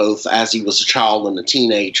life both as he was a child and a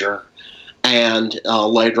teenager, and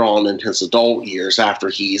later on in his adult years after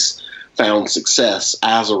he's found success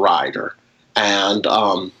as a writer. And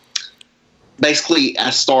basically,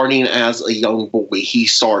 starting as a young boy, he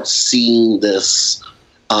starts seeing this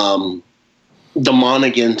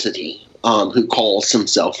demonic entity who calls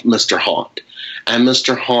himself Mr. Haunt. And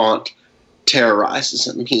Mr. Haunt terrorizes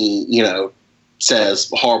him. He,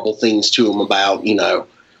 says horrible things to him about,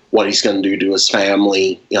 what he's going to do to his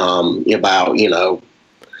family, about,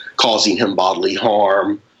 causing him bodily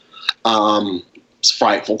harm,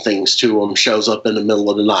 frightful things to him, shows up in the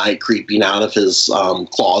middle of the night, creeping out of his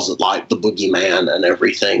closet like the boogeyman and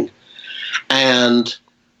everything. And,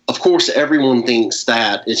 of course, everyone thinks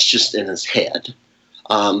that it's just in his head,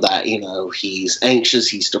 that, he's anxious,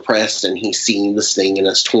 he's depressed, and he's seeing this thing and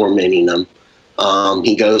it's tormenting him.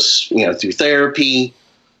 He goes, through therapy.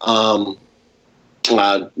 Don't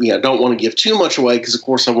want to give too much away because, of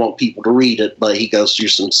course, I want people to read it, but he goes through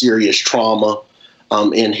some serious trauma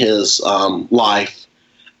in his life.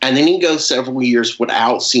 And then he goes several years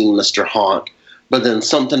without seeing Mr. Haunt, but then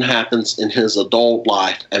something happens in his adult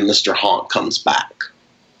life and Mr. Haunt comes back.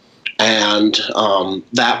 And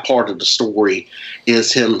that part of the story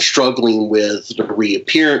is him struggling with the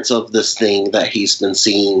reappearance of this thing that he's been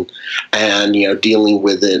seeing and, dealing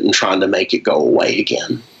with it and trying to make it go away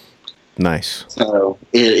again. Nice. So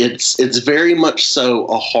it's very much so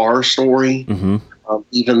a horror story,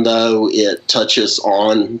 even though it touches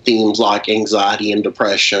on themes like anxiety and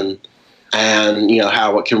depression and,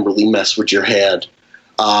 how it can really mess with your head.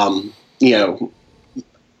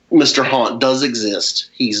 Mr. Haunt does exist.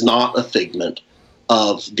 He's not a figment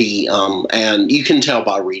of the, and you can tell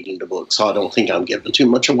by reading the book, so I don't think I'm giving too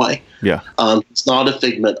much away. Yeah. It's not a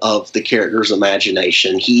figment of the character's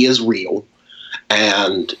imagination. He is real.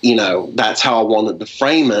 And, that's how I wanted to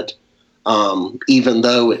frame it, even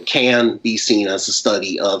though it can be seen as a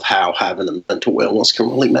study of how having a mental illness can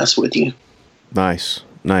really mess with you. Nice.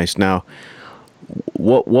 Now,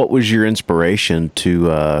 what was your inspiration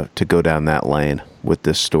to go down that lane with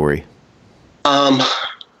this story?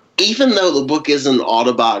 Even though the book isn't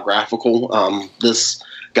autobiographical, this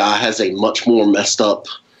guy has a much more messed up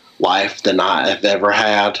life than I have ever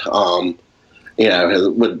had.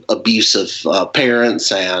 With abusive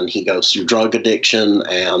parents, and he goes through drug addiction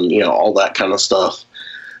and, all that kind of stuff.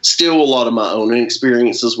 Still, a lot of my own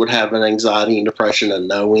experiences with having anxiety and depression and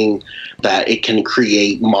knowing that it can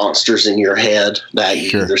create monsters in your head that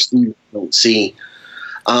you either see or don't see.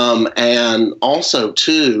 And also,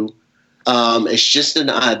 too, it's just an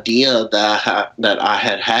idea that I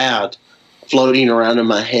had floating around in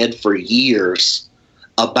my head for years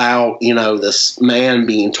about, this man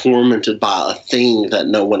being tormented by a thing that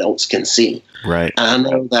no one else can see. Right. And I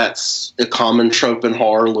know that's a common trope in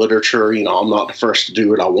horror literature. I'm not the first to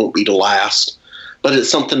do it. I won't be the last. But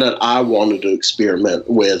it's something that I wanted to experiment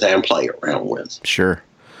with and play around with. Sure.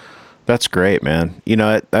 That's great, man.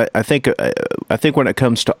 I think when it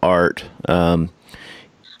comes to art,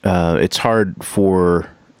 it's hard for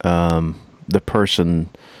the person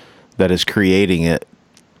that is creating it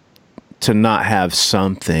to not have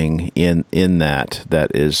something in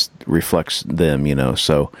that reflects them,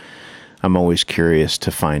 So I'm always curious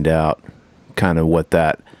to find out kind of what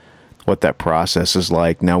that process is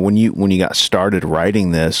like. Now, when you got started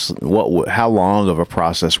writing this, how long of a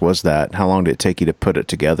process was that? How long did it take you to put it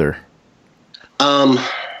together?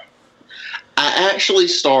 I actually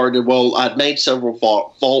started, well, I'd made several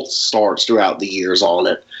false starts throughout the years on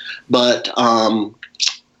it, but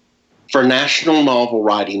for National Novel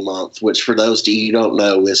Writing Month, which for those of you who don't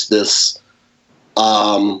know is this,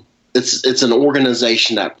 it's an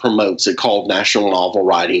organization that promotes it called National Novel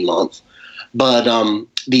Writing Month. But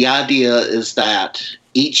the idea is that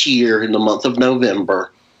each year in the month of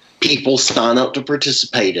November, people sign up to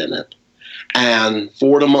participate in it. And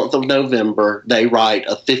for the month of November, they write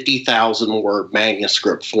a 50,000-word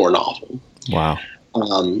manuscript for a novel. Wow.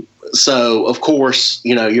 So, of course,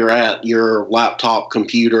 you know, you're at your laptop,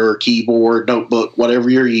 computer, keyboard, notebook, whatever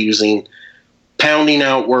you're using, pounding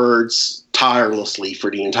out words tirelessly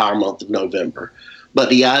for the entire month of November. But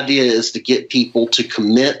the idea is to get people to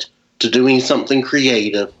commit to doing something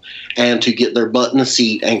creative and to get their butt in a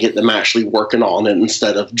seat and get them actually working on it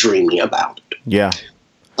instead of dreaming about it. Yeah.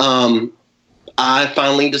 I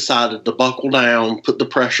finally decided to buckle down, put the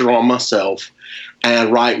pressure on myself,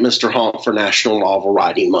 and write Mr. Hunt for National Novel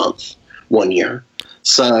Writing Month one year.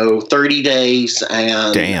 So 30 days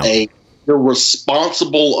and a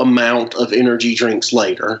irresponsible amount of energy drinks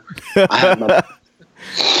later. I have my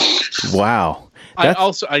Wow.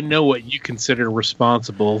 I know what you consider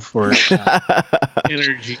responsible for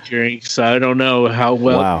energy drinks. I don't know how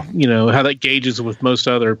well, you know, how that gauges with most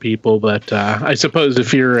other people, but I suppose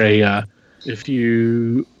if you're if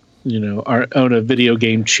you own a video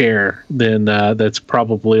game chair, then that's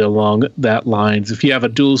probably along that lines. If you have a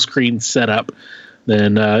dual screen setup,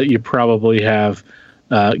 then you probably have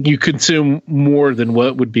you consume more than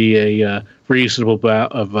what would be a reasonable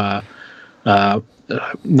amount of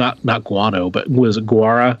not guano, but was it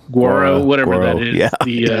guaro, whatever that is.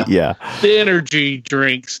 Yeah, the energy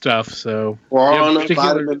drink stuff. So guarana,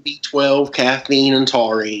 vitamin B12, caffeine, and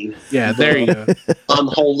taurine. Yeah, there you go.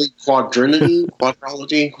 Unholy quadrilogy.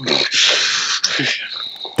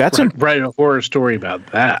 That's write a horror story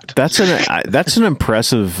about that. That's an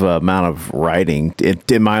impressive amount of writing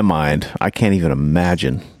in my mind. I can't even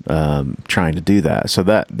imagine trying to do that. So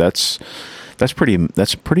that's pretty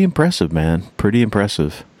impressive, man. Pretty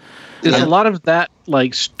impressive. Is a lot of that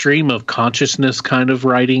like stream of consciousness kind of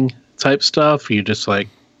writing type stuff? You just like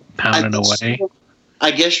pounding away?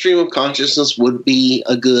 I guess stream of consciousness would be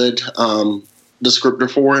a good descriptor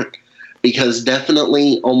for it, because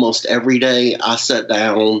definitely almost every day I sat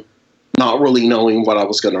down not really knowing what I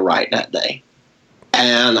was going to write that day.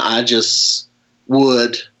 And I just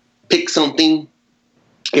would pick something,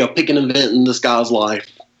 pick an event in this guy's life.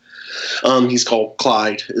 He's called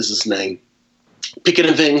Clyde is his name. Pick an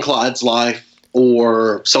event in Clyde's life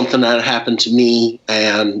or something that happened to me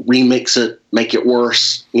and remix it, make it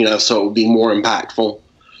worse, so it would be more impactful.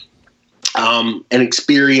 An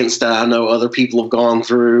experience that I know other people have gone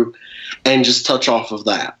through and just touch off of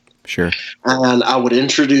that. Sure. And I would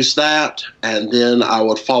introduce that and then I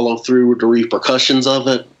would follow through with the repercussions of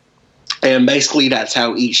it. And basically that's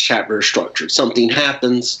how each chapter is structured. Something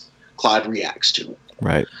happens, Clyde reacts to it.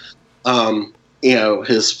 Right.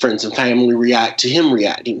 His friends and family react to him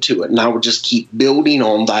reacting to it. And I would just keep building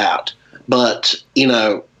on that. But,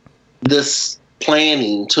 this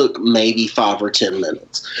planning took maybe 5 or 10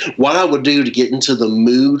 minutes. What I would do to get into the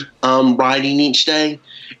mood writing each day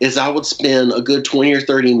is I would spend a good 20 or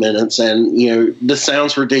 30 minutes. And, this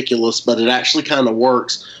sounds ridiculous, but it actually kind of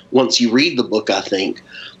works once you read the book, I think.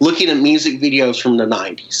 Looking at music videos from the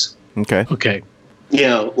 90s. Okay.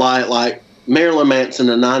 Like Marilyn Manson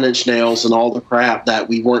and Nine Inch Nails and all the crap that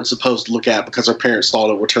we weren't supposed to look at because our parents thought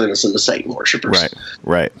it would turn us into Satan worshipers.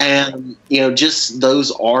 Right. And, just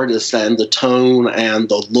those artists and the tone and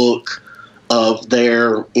the look of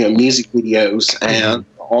their, music videos and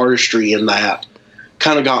the artistry in that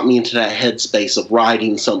kind of got me into that headspace of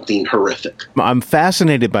writing something horrific. I'm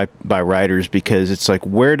fascinated by writers because it's like,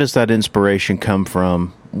 where does that inspiration come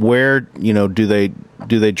from? Where, do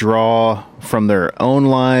they draw from their own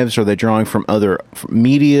lives? Are they drawing from other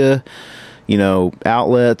media,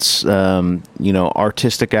 outlets,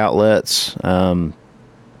 artistic outlets?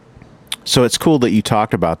 So it's cool that you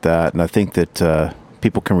talked about that. And I think that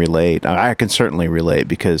people can relate. I can certainly relate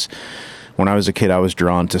because when I was a kid, I was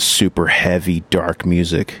drawn to super heavy, dark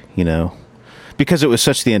music, because it was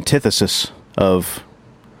such the antithesis of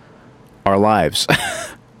our lives.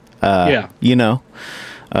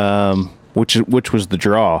 Which was the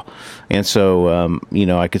draw. And so,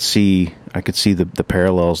 I could see the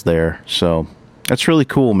parallels there. So that's really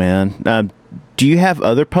cool, man. Do you have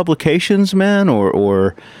other publications, man,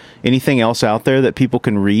 or anything else out there that people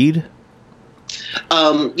can read?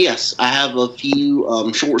 Yes, I have a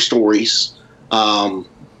few short stories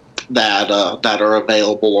that are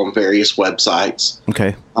available on various websites.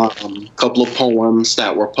 Okay. A couple of poems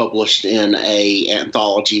that were published in a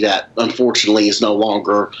anthology that unfortunately is no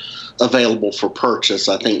longer available for purchase.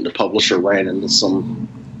 I think the publisher ran into some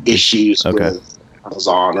issues with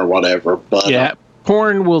Amazon or whatever. But yeah,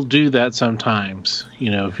 porn will do that sometimes.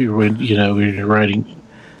 If you're writing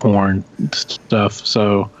porn stuff.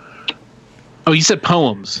 So, you said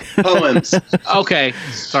poems. Poems. Okay,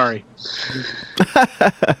 sorry.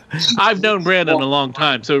 I've known Brandon a long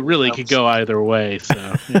time, so it really could go either way.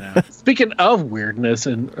 So, Speaking of weirdness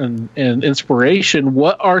and inspiration,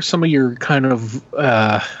 what are some of your kind of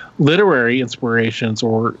literary inspirations,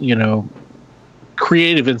 or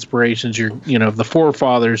creative inspirations? The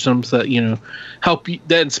forefathers, some that help you,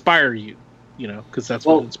 that inspire you. Because that's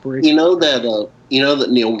what inspiration. You know that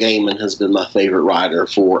Neil Gaiman has been my favorite writer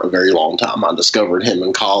for a very long time. I discovered him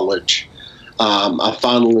in college. I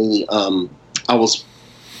was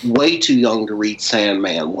way too young to read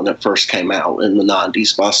Sandman when it first came out in the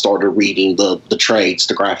 90s, but I started reading the trades,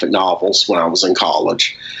 the graphic novels, when I was in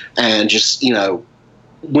college, and just,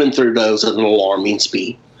 went through those at an alarming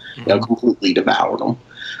speed, completely devoured them,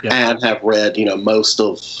 and have read, most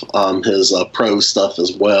of his prose stuff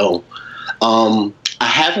as well. I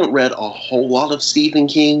haven't read a whole lot of Stephen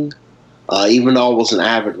King. Even though I was an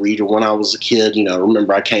avid reader when I was a kid,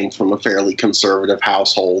 remember I came from a fairly conservative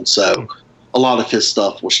household, so a lot of his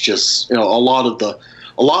stuff was just, a lot of the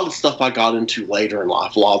stuff I got into later in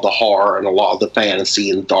life, a lot of the horror and a lot of the fantasy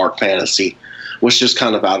and dark fantasy was just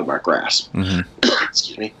kind of out of my grasp.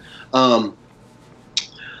 Excuse me. But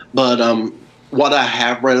what I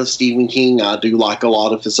have read of Stephen King, I do like a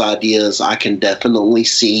lot of his ideas. I can definitely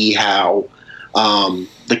see how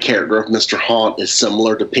the character of Mr. Haunt is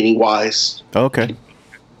similar to Pennywise. Okay.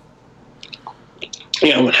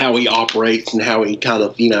 And how he operates and how he kind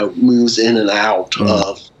of, moves in and out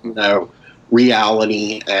of,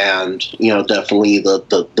 reality, and, definitely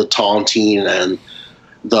the taunting and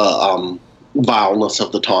the vileness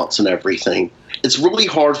of the taunts and everything. It's really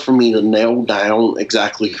hard for me to nail down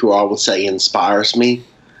exactly who I would say inspires me.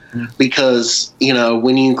 Because,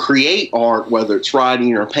 when you create art, whether it's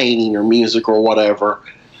writing or painting or music or whatever,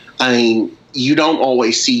 you don't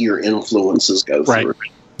always see your influences go through.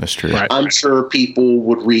 That's true. Right. I'm sure people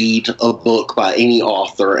would read a book by any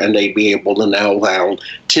author and they'd be able to nail down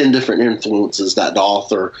 10 different influences that the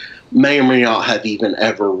author may or may not have even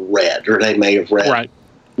ever read, or they may have read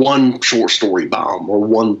one short story by them or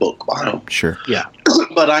one book by them. Sure. Yeah.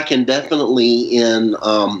 But I can definitely,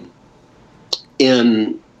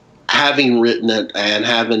 in having written it and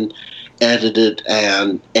having edited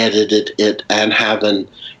it and having,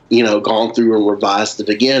 gone through and revised it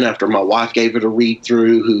again after my wife gave it a read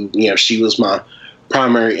through, who, she was my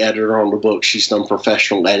primary editor on the book. She's done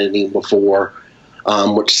professional editing before,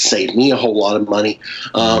 which saved me a whole lot of money.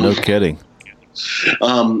 No kidding.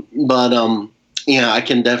 I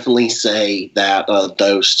can definitely say that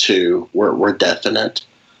those two were definite.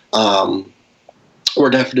 Were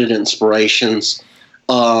definite inspirations.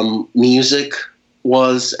 Music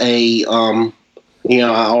was a, I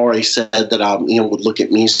already said that I, would look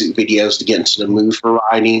at music videos to get into the mood for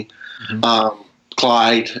writing.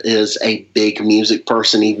 Clyde is a big music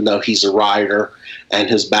person, even though he's a writer and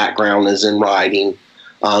his background is in writing.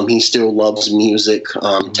 He still loves music,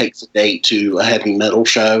 takes a date to a heavy metal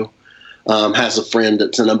show, has a friend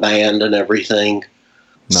that's in a band and everything.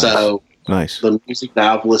 Nice. So the music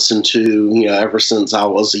that I've listened to, ever since I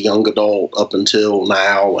was a young adult up until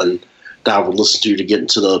now, and that I would listen to get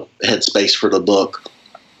into the headspace for the book,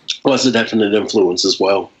 was a definite influence as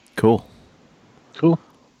well. Cool.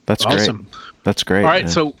 That's awesome. Great. That's great. All right,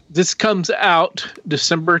 so this comes out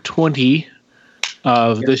December 20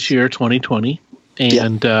 of this year, 2020,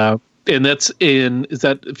 and that's is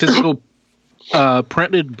that physical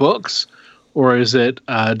printed books, or is it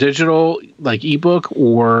digital, like ebook,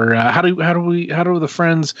 or how do our Weirdville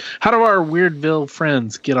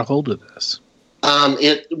friends get a hold of this?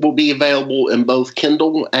 It will be available in both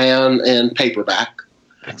Kindle and in paperback.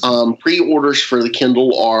 Pre-orders for the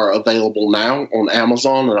Kindle are available now on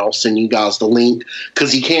Amazon, and I'll send you guys the link,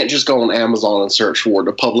 because you can't just go on Amazon and search for it.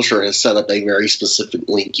 The publisher has set up a very specific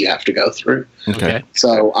link you have to go through. Okay.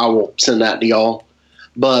 So I will send that to y'all.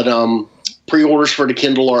 But pre-orders for the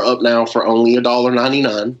Kindle are up now for only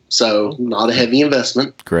 $1.99, so not a heavy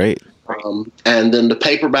investment. Great. And then the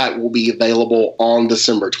paperback will be available on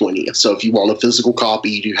December 20th. So if you want a physical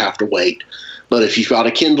copy, you do have to wait. But if you've got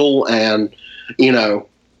a Kindle and,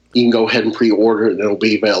 you can go ahead and pre-order it, and it'll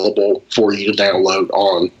be available for you to download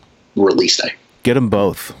on release day. Get them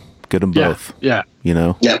both. Yeah.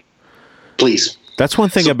 Yeah. Please. That's one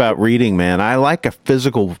thing about reading, man. I like a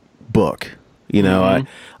physical book. You know,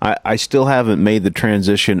 I still haven't made the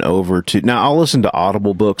transition over to, now I'll listen to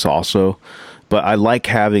Audible books also, but I like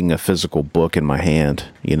having a physical book in my hand,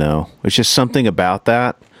 you know. It's just something about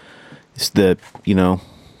that. It's the, you know.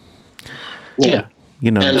 Yeah.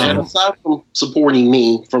 You know. And aside from supporting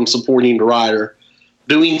me, from supporting the writer,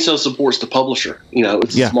 doing so supports the publisher. You know,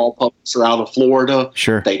 it's a small publisher out of Florida.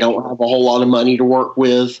 Sure. They don't have a whole lot of money to work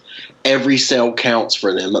with. Every sale counts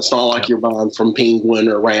for them. It's not like you're buying from Penguin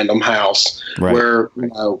or Random House, where, you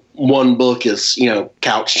know, one book is, you know,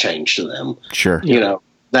 couch change to them. Sure. You know,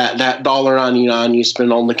 that $1.99 you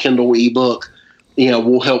spend on the Kindle ebook, you know,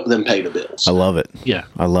 will help them pay the bills. I love it. Yeah.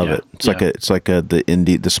 I love it. It's like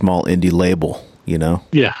the small indie label, you know?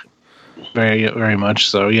 Yeah. Very, very much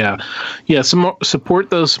so. Yeah. Support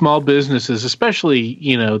those small businesses, especially,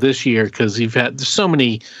 you know, this year, because you've had so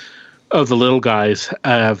many of the little guys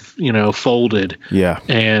have, you know, folded. Yeah.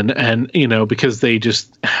 And, you know, because they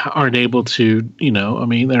just aren't able to, you know, I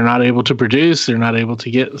mean, they're not able to produce, they're not able to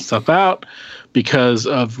get stuff out because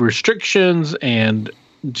of restrictions and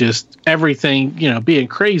just everything, you know, being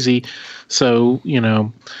crazy. So, you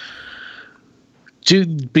know, to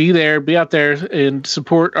be out there and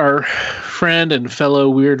support our friend and fellow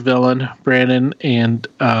weird villain, Brandon, and,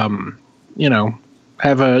 you know,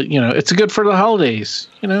 have a, you know, it's good for the holidays,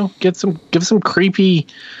 you know, give some creepy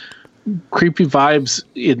vibes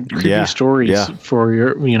in creepy stories for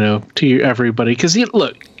your, you know, to your everybody. Cause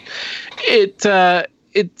look,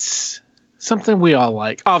 it's something we all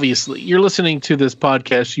like. Obviously you're listening to this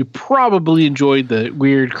podcast. You probably enjoyed the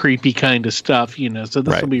weird, creepy kind of stuff, you know, so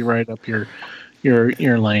this will be right up your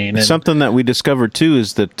lane. And something that we discovered too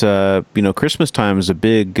is that you know, Christmas time is a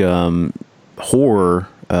big horror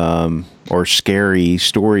or scary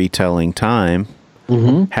storytelling time.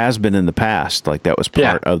 Has been in the past, like that was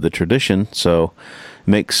part of the tradition. So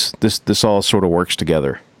makes this all sort of works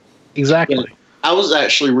together. Exactly. Yeah. I was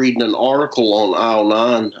actually reading an article on Aisle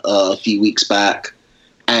 9 a few weeks back,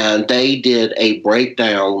 and they did a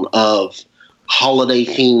breakdown of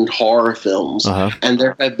holiday-themed horror films, and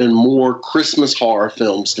there have been more Christmas horror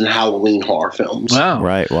films than Halloween horror films. Wow!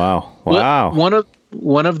 Right? Wow! Wow!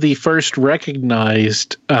 One of the first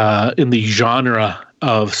recognized in the genre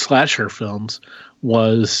of slasher films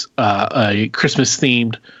was a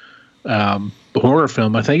Christmas-themed horror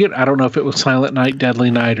film. I don't know if it was Silent Night,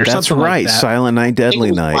 Deadly Night, or something like that. That's right, Silent Night,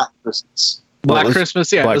 Deadly Night. Black Christmas. Black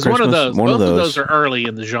Christmas, yeah. Black it was one of those. Christmas, Both of those are early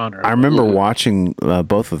in the genre. I remember watching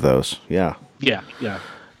both of those. Yeah. Yeah.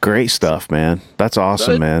 Great stuff, man. That's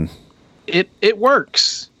awesome, man. It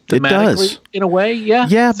works. It does in a way, yeah.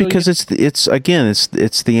 Yeah, so because it's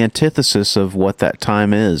the antithesis of what that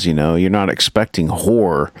time is. You know, you're not expecting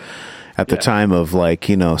horror at the time of, like,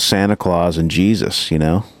 you know, Santa Claus and Jesus. You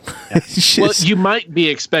know, well, you might be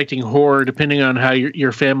expecting horror depending on how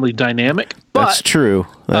your family dynamic. But, that's true.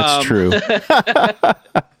 That's true.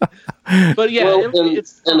 But yeah,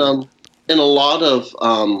 it's in a lot of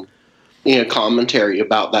you know, commentary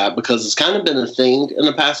about that, because it's kind of been a thing in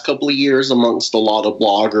the past couple of years amongst a lot of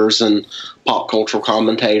bloggers and pop cultural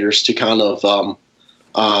commentators to kind of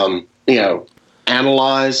you know,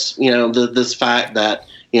 analyze, you know, this fact that,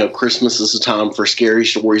 you know, Christmas is a time for scary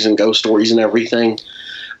stories and ghost stories and everything.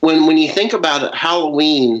 When you think about it,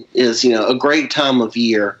 Halloween is, you know, a great time of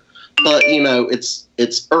year, but, you know, it's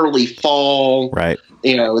early fall, right?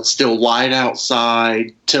 You know, it's still light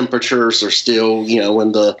outside. Temperatures are still, you know,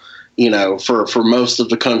 in the, you know, for most of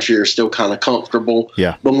the country are still kind of comfortable.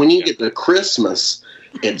 Yeah. But when you get to Christmas,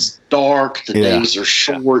 it's dark. The days are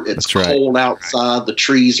short. It's cold outside. The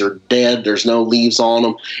trees are dead. There's no leaves on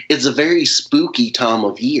them. It's a very spooky time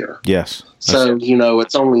of year. Yes. So, you know,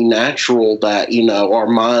 it's only natural that, you know, our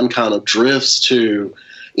mind kind of drifts to,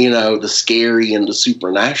 you know, the scary and the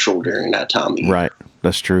supernatural during that time of year. Right.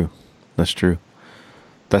 That's true. That's true.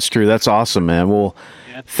 That's true. That's awesome, man. Well,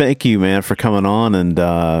 thank you, man, for coming on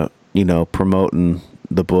and, you know, promoting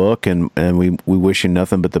the book, and we wish you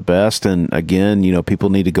nothing but the best. And again, you know, people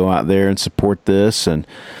need to go out there and support this and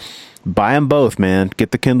buy them both, man.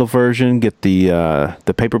 Get the Kindle version, get the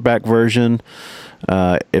paperback version.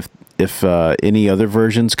 If any other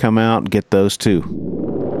versions come out, get those too.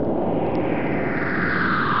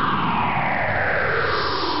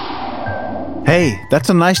 Hey, that's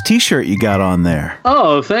a nice t-shirt you got on there.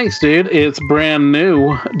 Oh, thanks, dude. It's brand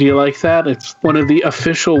new. Do you like that? It's one of the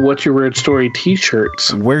official What's Your Weird Story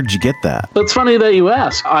t-shirts. Where'd you get that? It's funny that you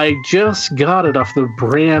ask. I just got it off the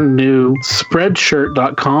brand new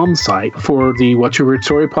Spreadshirt.com site for the What's Your Weird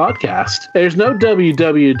Story podcast. There's no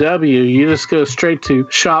www. You just go straight to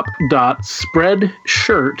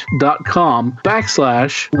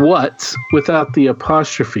shop.spreadshirt.com/what's without the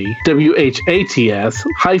apostrophe WHATS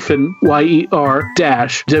hyphen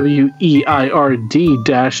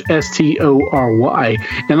YER-WEIRD-STORY,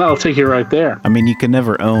 and that'll take you right there. I mean, you can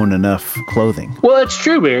never own enough clothing. Well, it's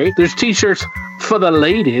true, Barry. There's t-shirts for the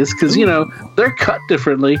ladies because, you know, they're cut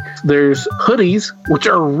differently. There's hoodies, which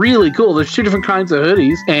are really cool. There's 2 different kinds of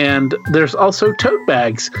hoodies, and there's also tote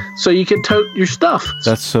bags, so you can tote your stuff.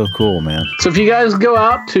 That's so cool, man. So if you guys go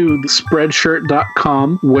out to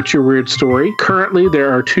spreadshirt.com, What's Your Weird Story, currently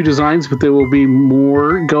there are 2 designs, but there will be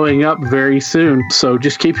more going up very soon. So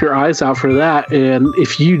just keep your eyes out for that. And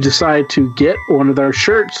if you decide to get one of our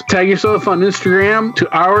shirts, tag yourself on Instagram to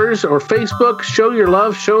ours or Facebook. Show your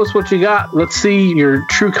love. Show us what you got. Let's see your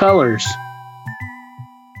true colors.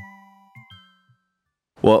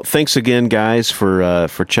 Well, thanks again, guys, for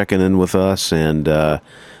checking in with us. And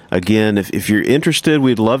again, if you're interested,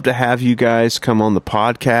 we'd love to have you guys come on the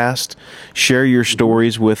podcast, share your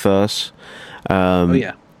stories with us. Oh,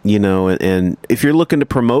 yeah. You know, and if you're looking to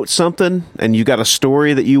promote something and you got a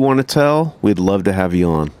story that you want to tell, we'd love to have you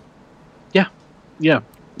on. Yeah. Yeah.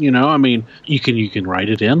 You know, I mean, you can write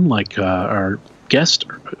it in like our guest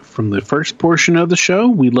from the first portion of the show.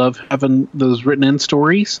 We love having those written in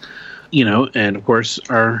stories. You know, and of course,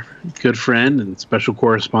 our good friend and special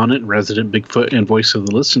correspondent, resident Bigfoot and voice of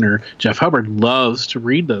the listener, Jeff Hubbard, loves to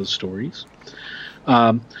read those stories.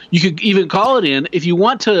 You could even call it in if you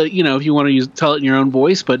want to, you know, if you want to tell it in your own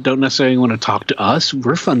voice, but don't necessarily want to talk to us.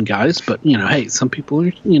 We're fun guys, but, you know, hey, some people,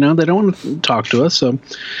 you know, they don't want to talk to us. So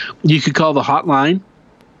you could call the hotline,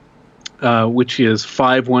 which is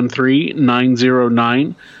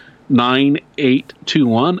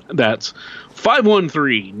 513-909-9821. That's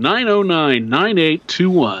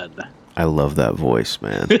 513-909-9821. I love that voice,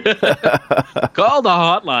 man. Call the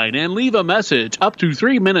hotline and leave a message up to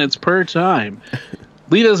 3 minutes per time.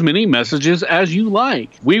 Leave as many messages as you like.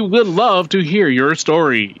 We would love to hear your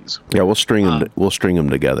stories. Yeah, we'll string them. We'll string them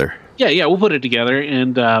together. Yeah, we'll put it together,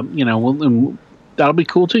 and you know, that'll be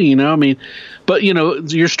cool too. You know, I mean, but you know,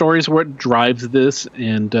 your stories are what drives this,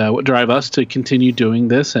 and what drive us to continue doing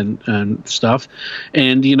this and stuff.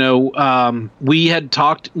 And you know, we had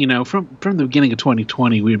talked, you know, from the beginning of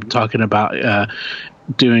 2020, we've been talking about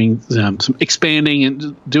doing some expanding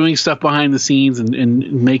and doing stuff behind the scenes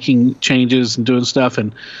and making changes and doing stuff.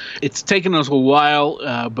 And it's taken us a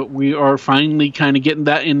while, but we are finally kind of getting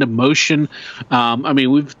that into motion. I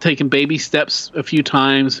mean, we've taken baby steps a few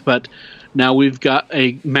times, but now we've got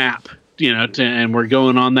a map, you know, and we're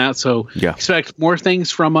going on that. So expect more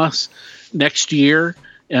things from us next year.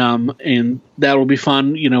 And that'll be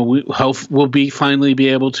fun. You know, we hope we'll finally be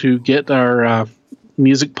able to get our,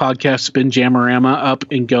 music podcast Spin Jamorama up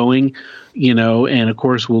and going, you know, and of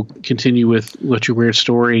course we'll continue with What's Your Weird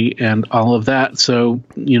Story and all of that. So,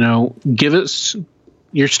 you know, give us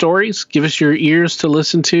your stories, give us your ears to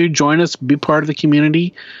listen to, join us, be part of the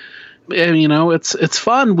community. And, you know, it's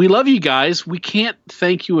fun. We love you guys. We can't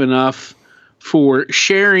thank you enough for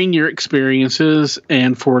sharing your experiences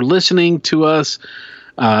and for listening to us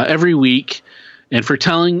every week. And for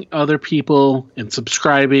telling other people and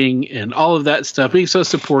subscribing and all of that stuff, being so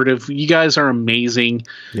supportive. You guys are amazing.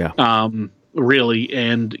 Yeah. Really.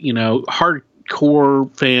 And, you know,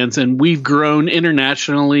 hardcore fans. And we've grown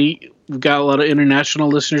internationally. We've got a lot of international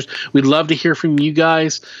listeners. We'd love to hear from you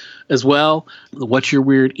guys as well. What's your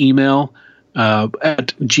weird email at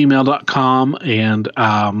gmail.com. And,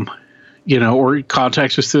 you know, or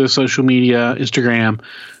contact us through social media, Instagram,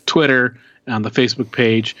 Twitter, on the Facebook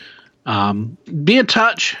page. Be in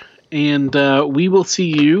touch, and we will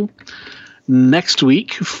see you next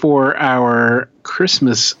week for our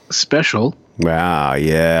Christmas special. Wow,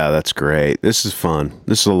 yeah, that's great. This is fun.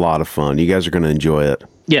 This is a lot of fun. You guys are going to enjoy it.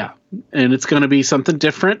 Yeah, and it's going to be something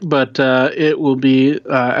different, but it will be,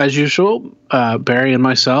 as usual, Barry and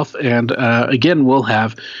myself. And again, we'll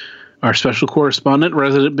have our special correspondent,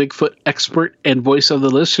 resident Bigfoot expert, and voice of the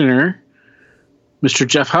listener, Mr.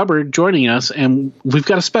 Jeff Hubbard, joining us, and we've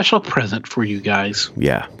got a special present for you guys.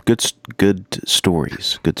 Yeah, good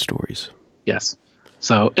stories. Good stories. Yes.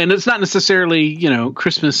 So, and it's not necessarily, you know,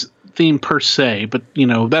 Christmas theme per se, but, you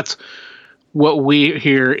know, that's what we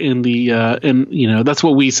here in the that's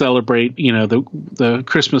what we celebrate, the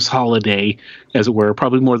Christmas holiday, as it were,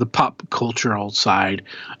 probably more the pop cultural side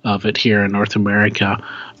of it here in North America.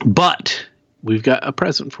 But we've got a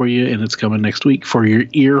present for you, and it's coming next week for your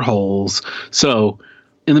ear holes. So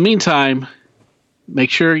in the meantime, make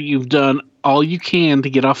sure you've done all you can to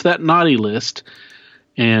get off that naughty list.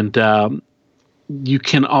 And you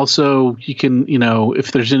can,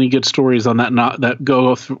 if there's any good stories on that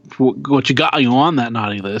go through what you got on that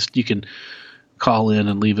naughty list, you can call in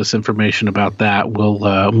and leave us information about that.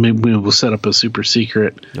 Maybe we'll set up a super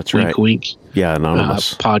secret, that's wink, right, wink,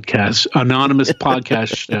 anonymous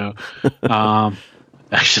podcast show.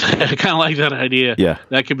 Actually, I kind of like that idea. Yeah,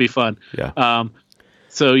 that could be fun. Yeah.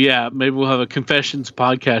 So maybe we'll have a confessions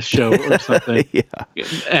podcast show or something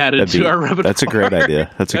added to our repertoire. That's a great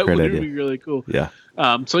idea. That would be really cool. Yeah.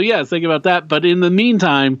 Think about that. But in the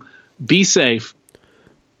meantime, be safe.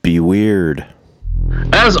 Be weird.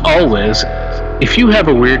 As always, if you have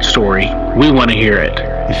a weird story, we want to hear it.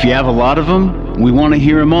 If you have a lot of them, we want to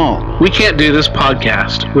hear them all. We can't do this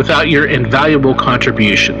podcast without your invaluable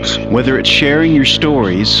contributions. Whether it's sharing your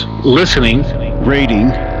stories, listening,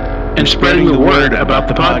 rating, and spreading the word about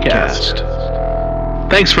the podcast.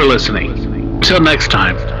 Thanks for listening. Until next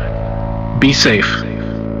time, be safe.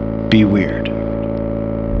 Be weird.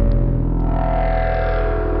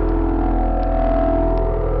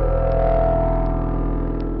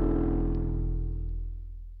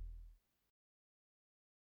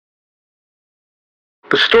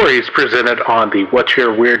 The stories presented on the What's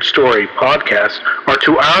Your Weird Story podcast are,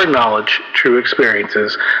 to our knowledge, true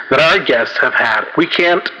experiences that our guests have had. We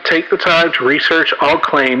can't take the time to research all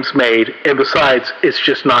claims made, and besides, it's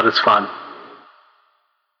just not as fun.